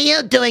 What are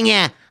you doing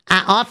here?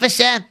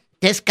 Officer,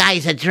 this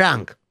guy's a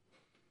drunk.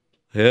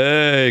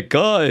 Hey,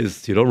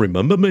 guys, you don't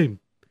remember me?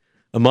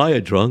 Am I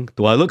a drunk?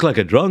 Do I look like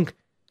a drunk?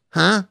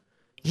 Huh?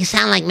 You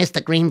sound like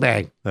Mr.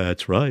 Greenberg.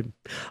 That's right.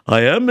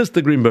 I am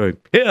Mr. Greenberg.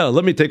 Here,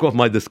 let me take off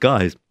my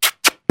disguise.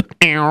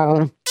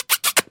 How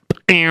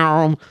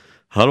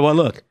do I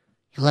look?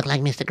 You look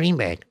like Mr.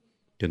 Greenberg.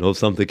 You know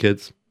something,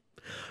 kids?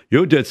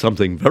 You did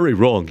something very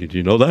wrong. Did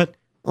you know that?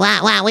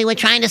 Wow, we were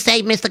trying to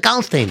save Mr.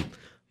 Goldstein.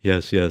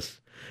 Yes.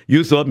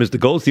 You thought Mr.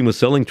 Goldstein was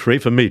selling tray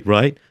for meat,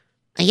 right?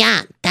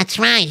 Yeah, that's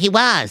right, he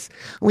was.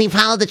 We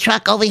followed the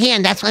truck over here,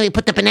 and that's why we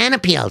put the banana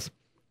peels.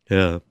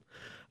 Yeah.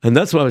 And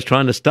that's why I was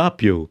trying to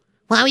stop you.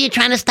 Why were you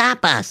trying to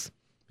stop us?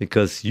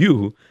 Because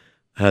you,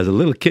 as a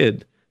little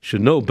kid,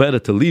 should know better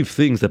to leave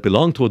things that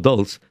belong to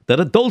adults that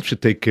adults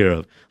should take care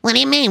of. What do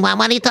you mean? What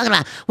are you talking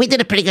about? We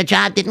did a pretty good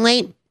job, didn't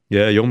we?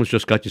 Yeah, you almost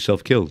just got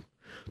yourself killed.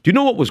 Do you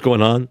know what was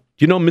going on? Do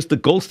you know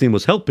Mr. Goldstein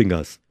was helping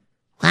us?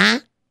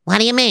 What? What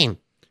do you mean?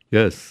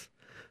 Yes.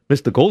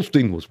 Mr.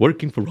 Goldstein was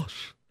working for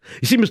us.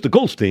 You see, Mr.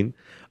 Goldstein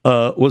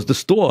was the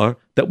store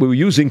that we were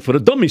using for the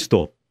dummy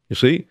store, you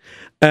see?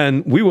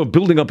 And we were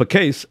building up a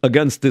case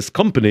against this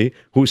company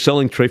who was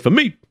selling tray for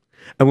meat.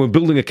 And we were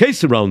building a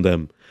case around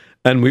them.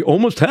 And we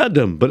almost had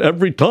them. But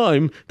every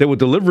time they were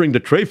delivering the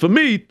tray for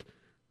meat,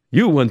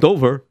 you went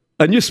over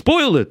and you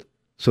spoiled it.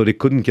 So they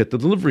couldn't get the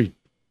delivery.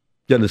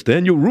 You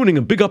understand? You're ruining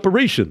a big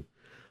operation.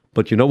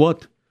 But you know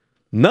what?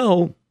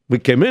 Now We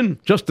came in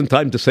just in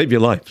time to save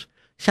your lives.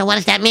 So what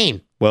does that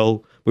mean?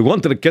 Well, we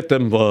wanted to get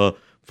them for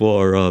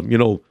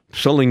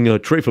selling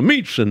tray for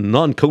meats and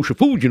non-kosher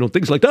food,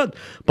 things like that.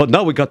 But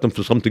now we got them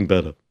for something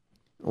better.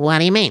 What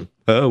do you mean?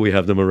 We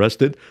have them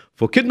arrested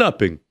for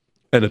kidnapping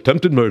and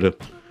attempted murder.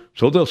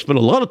 So they'll spend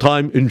a lot of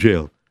time in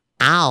jail.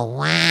 Oh,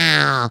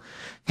 wow.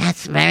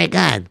 That's very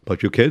good.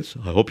 But you kids,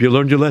 I hope you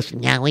learned your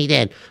lesson. Yeah, we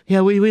did.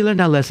 Yeah, we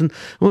learned our lesson.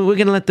 We're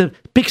going to let the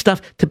big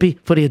stuff to be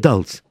for the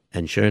adults.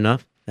 And sure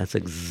enough, that's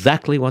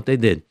exactly what they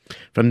did.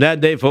 From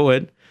that day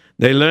forward,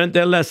 they learned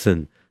their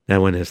lesson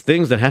that when there's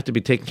things that have to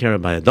be taken care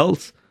of by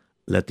adults,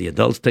 let the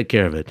adults take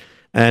care of it.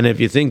 And if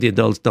you think the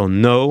adults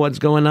don't know what's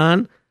going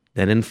on,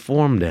 then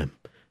inform them.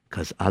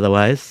 Because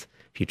otherwise,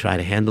 if you try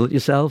to handle it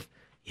yourself,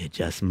 you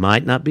just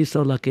might not be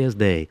so lucky as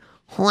they.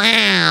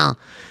 Wow.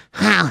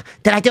 Wow.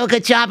 Did I do a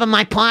good job on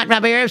my part,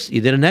 Rabbi Erps?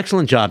 You did an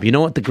excellent job. You know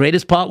what the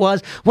greatest part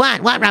was?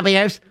 What, Rabbi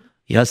Erps?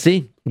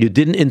 Yossi, you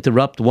didn't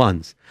interrupt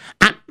once.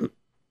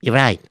 You're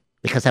right,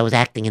 because I was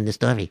acting in the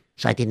story,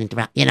 so I didn't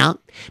interrupt,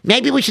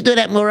 Maybe we should do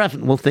that more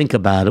often. We'll think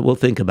about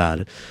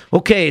it.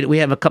 Okay, we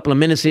have a couple of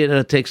minutes here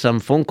to take some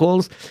phone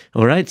calls.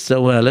 All right,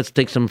 so let's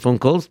take some phone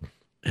calls.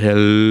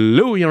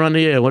 Hello, you're on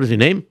the air. What is your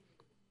name?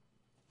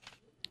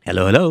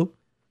 Hello.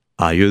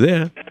 Are you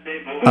there?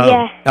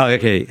 Yeah. Oh,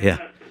 okay, yeah.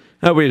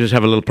 We just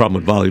have a little problem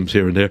with volumes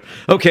here and there.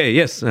 Okay,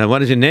 yes.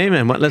 What is your name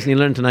and what lesson you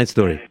learned tonight's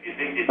story?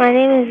 My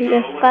name is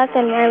Yispat,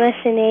 and my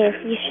lesson is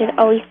you should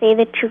always say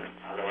the truth.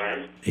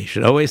 You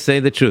should always say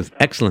the truth.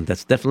 Excellent.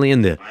 That's definitely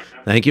in there.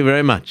 Thank you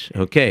very much.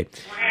 Okay.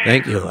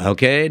 Thank you.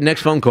 Okay,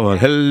 next phone call.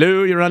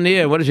 Hello, you're on the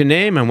air. What is your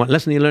name and what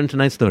lesson you learned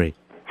tonight's story?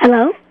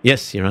 Hello.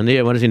 Yes, you're on the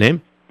air. What is your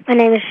name? My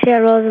name is Shea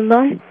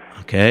Rosenbaum.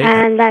 Okay.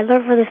 And I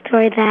learned from the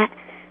story that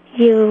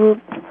you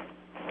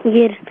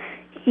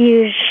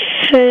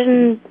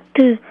shouldn't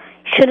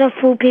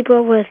fool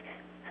people with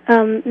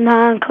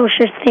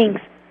non-kosher things.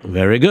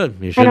 Very good.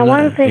 And I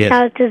want to say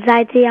shout out to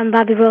Yitzy and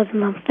Bobby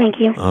Rosenbaum. Thank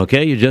you.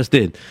 Okay, you just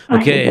did.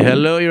 Okay,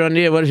 hello, you're on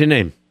the air. What is your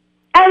name?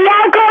 I'm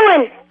Matt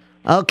Cohen.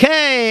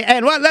 Okay,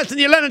 and what lesson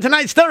you learned in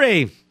tonight's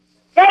story?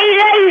 That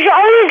you should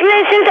always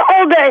listen to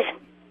elders.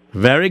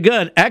 Very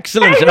good.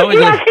 Excellent. Thank you,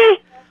 Yossi.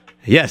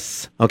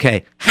 Yes.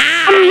 Okay. Hi,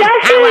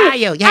 how are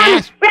you?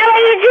 Yes. Rabbi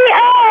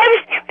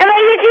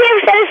Yitzy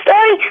Erps said a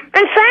story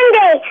on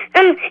Sunday,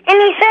 and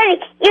he said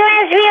you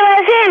asked me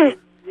about him.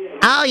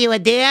 Oh, you were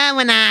there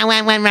when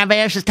Rabbi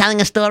Erps was telling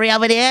a story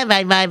over there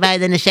by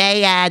the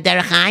Neshei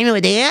Derech Chaim? You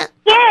were there?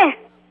 Yeah.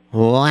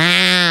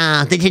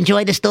 Wow. Did you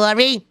enjoy the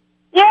story?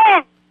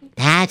 Yeah.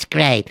 That's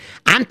great.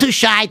 I'm too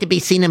shy to be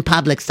seen in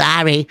public.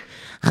 Sorry.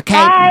 Okay.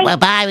 Bye. Well,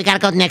 bye. We gotta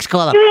go to the next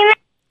caller.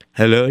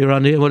 Hello, you're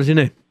on the air. What is your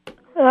name?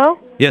 Hello?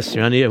 Yes,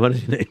 you're on the air. What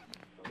is your name?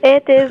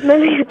 It is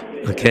Lily.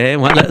 Okay,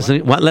 what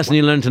lesson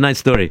you learned tonight's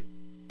story?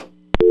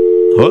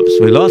 Whoops,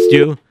 we lost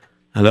you.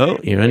 Hello,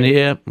 you're on the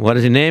air. What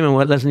is your name and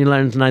what lesson you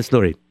learned tonight's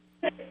story?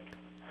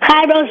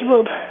 Hi,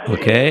 Rosebud.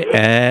 Okay,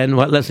 and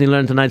what lesson you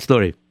learned tonight's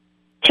story?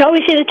 Shall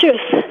we say the truth?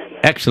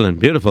 Excellent,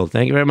 beautiful.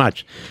 Thank you very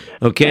much.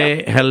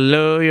 Okay,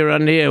 hello, you're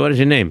on the air. What is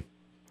your name?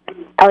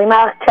 Ellie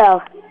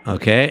Martel.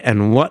 Okay,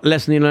 and what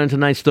lesson you learned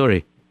tonight's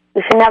story?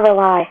 You should never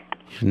lie.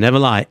 You should never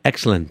lie.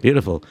 Excellent,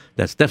 beautiful.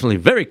 That's definitely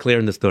very clear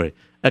in the story.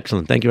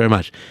 Excellent, thank you very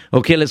much.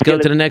 Okay, let's go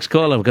to the next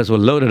caller because we're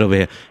loaded over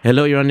here.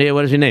 Hello, you're on the air.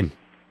 What is your name?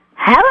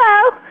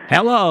 Hello.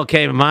 Hello,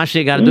 okay, Masha,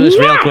 you got to do this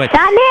real quick.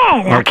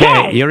 I'm in.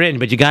 Okay, you're in,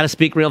 but you got to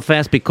speak real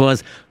fast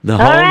because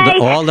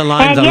all the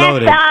lines are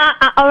loaded.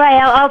 All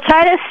right, I'll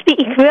try to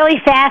speak really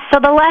fast. So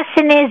the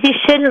lesson is you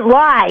shouldn't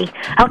lie.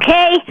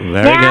 Okay.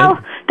 Very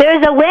good.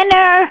 There's a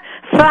winner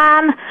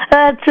from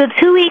the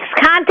 2 weeks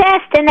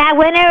contest, and that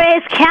winner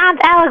is Count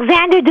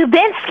Alexander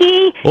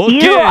Dubinsky.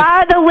 Okay. You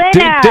are the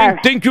winner.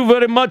 Thank you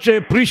very much. I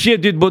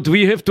appreciate it, but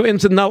we have to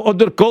answer now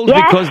other calls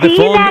Yes, because the see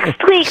phone. you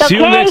next week, See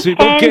you okay? next week.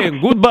 Okay,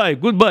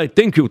 goodbye.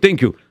 Thank you.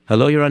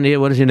 Hello, you're on the air.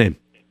 What is your name?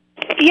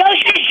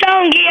 Yoshi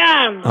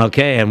Songyam.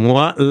 Okay, and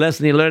what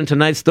lesson you learned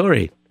tonight's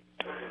story?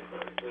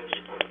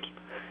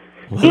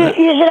 You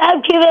should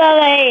have given it a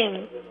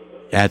name.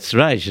 That's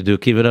right. You should do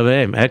keep it over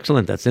aim.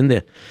 Excellent. That's in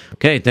there.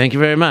 Okay, thank you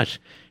very much.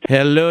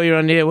 Hello, you're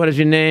on the air. What is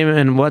your name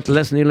and what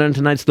lesson you learned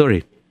tonight's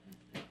story?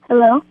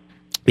 Hello.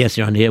 Yes,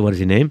 you're on the air. What is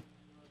your name?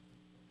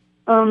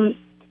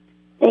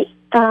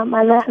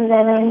 My lesson that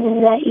I learned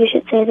is that you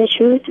should say the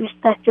truth,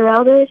 respect your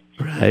elders,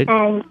 Right.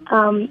 and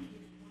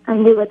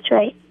do what's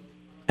right.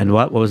 And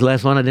what? What was the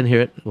last one? I didn't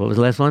hear it. What was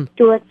the last one?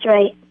 Do what's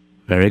right.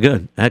 Very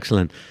good.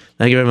 Excellent.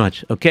 Thank you very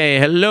much. Okay,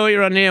 hello,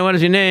 you're on the air. What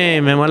is your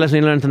name and what lesson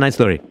you learned tonight's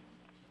story?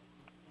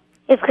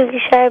 It's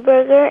Cookie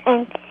Schreiberger,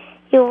 and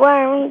you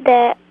learn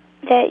that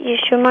you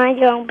should mind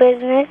your own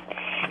business,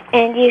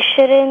 and you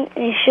should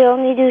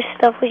only do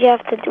stuff what you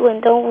have to do,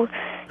 and don't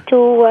do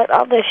what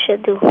others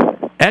should do.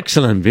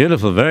 Excellent.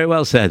 Beautiful. Very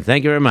well said.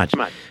 Thank you very much.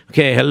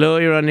 Okay, hello,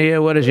 you're on the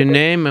air. What is your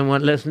name and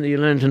what lesson did you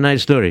learn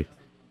tonight's story?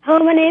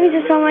 Hello, my name is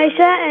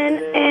Isamaisha,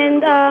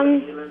 and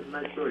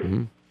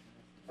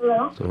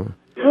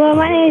Hello,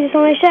 my name is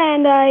Isamaisha,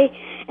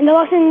 and the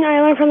lesson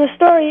I learned from the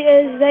story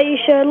is that you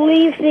should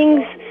leave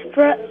things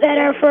that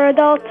are for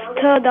adults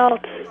to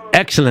adults.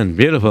 Excellent.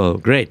 Beautiful.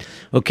 Great.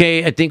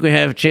 Okay, I think we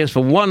have a chance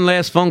for one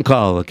last phone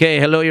call. Okay,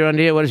 hello, you're on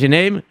the air. What is your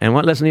name? And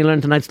what lesson you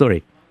learned tonight's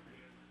story?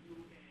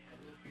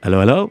 Hello,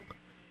 hello?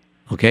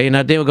 Okay, you're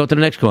not there. We'll go to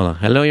the next caller.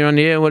 Hello, you're on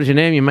the air. What is your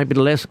name? You might be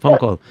the last phone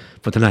call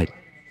for tonight.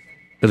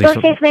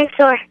 Safe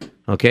Mansour.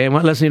 Okay, and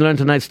what lesson you learned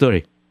tonight's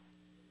story?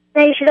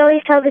 That you should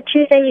always tell the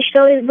truth and you should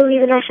always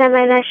believe in Hashem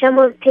and Hashem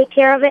will take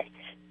care of it.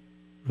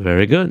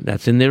 Very good.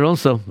 That's in there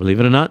also. Believe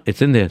it or not,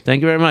 it's in there.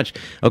 Thank you very much.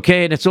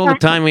 Okay, that's all the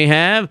time we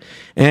have.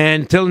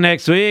 Until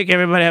next week,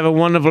 everybody have a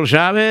wonderful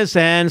Shabbos,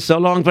 and so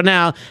long for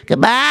now.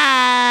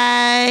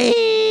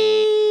 Goodbye.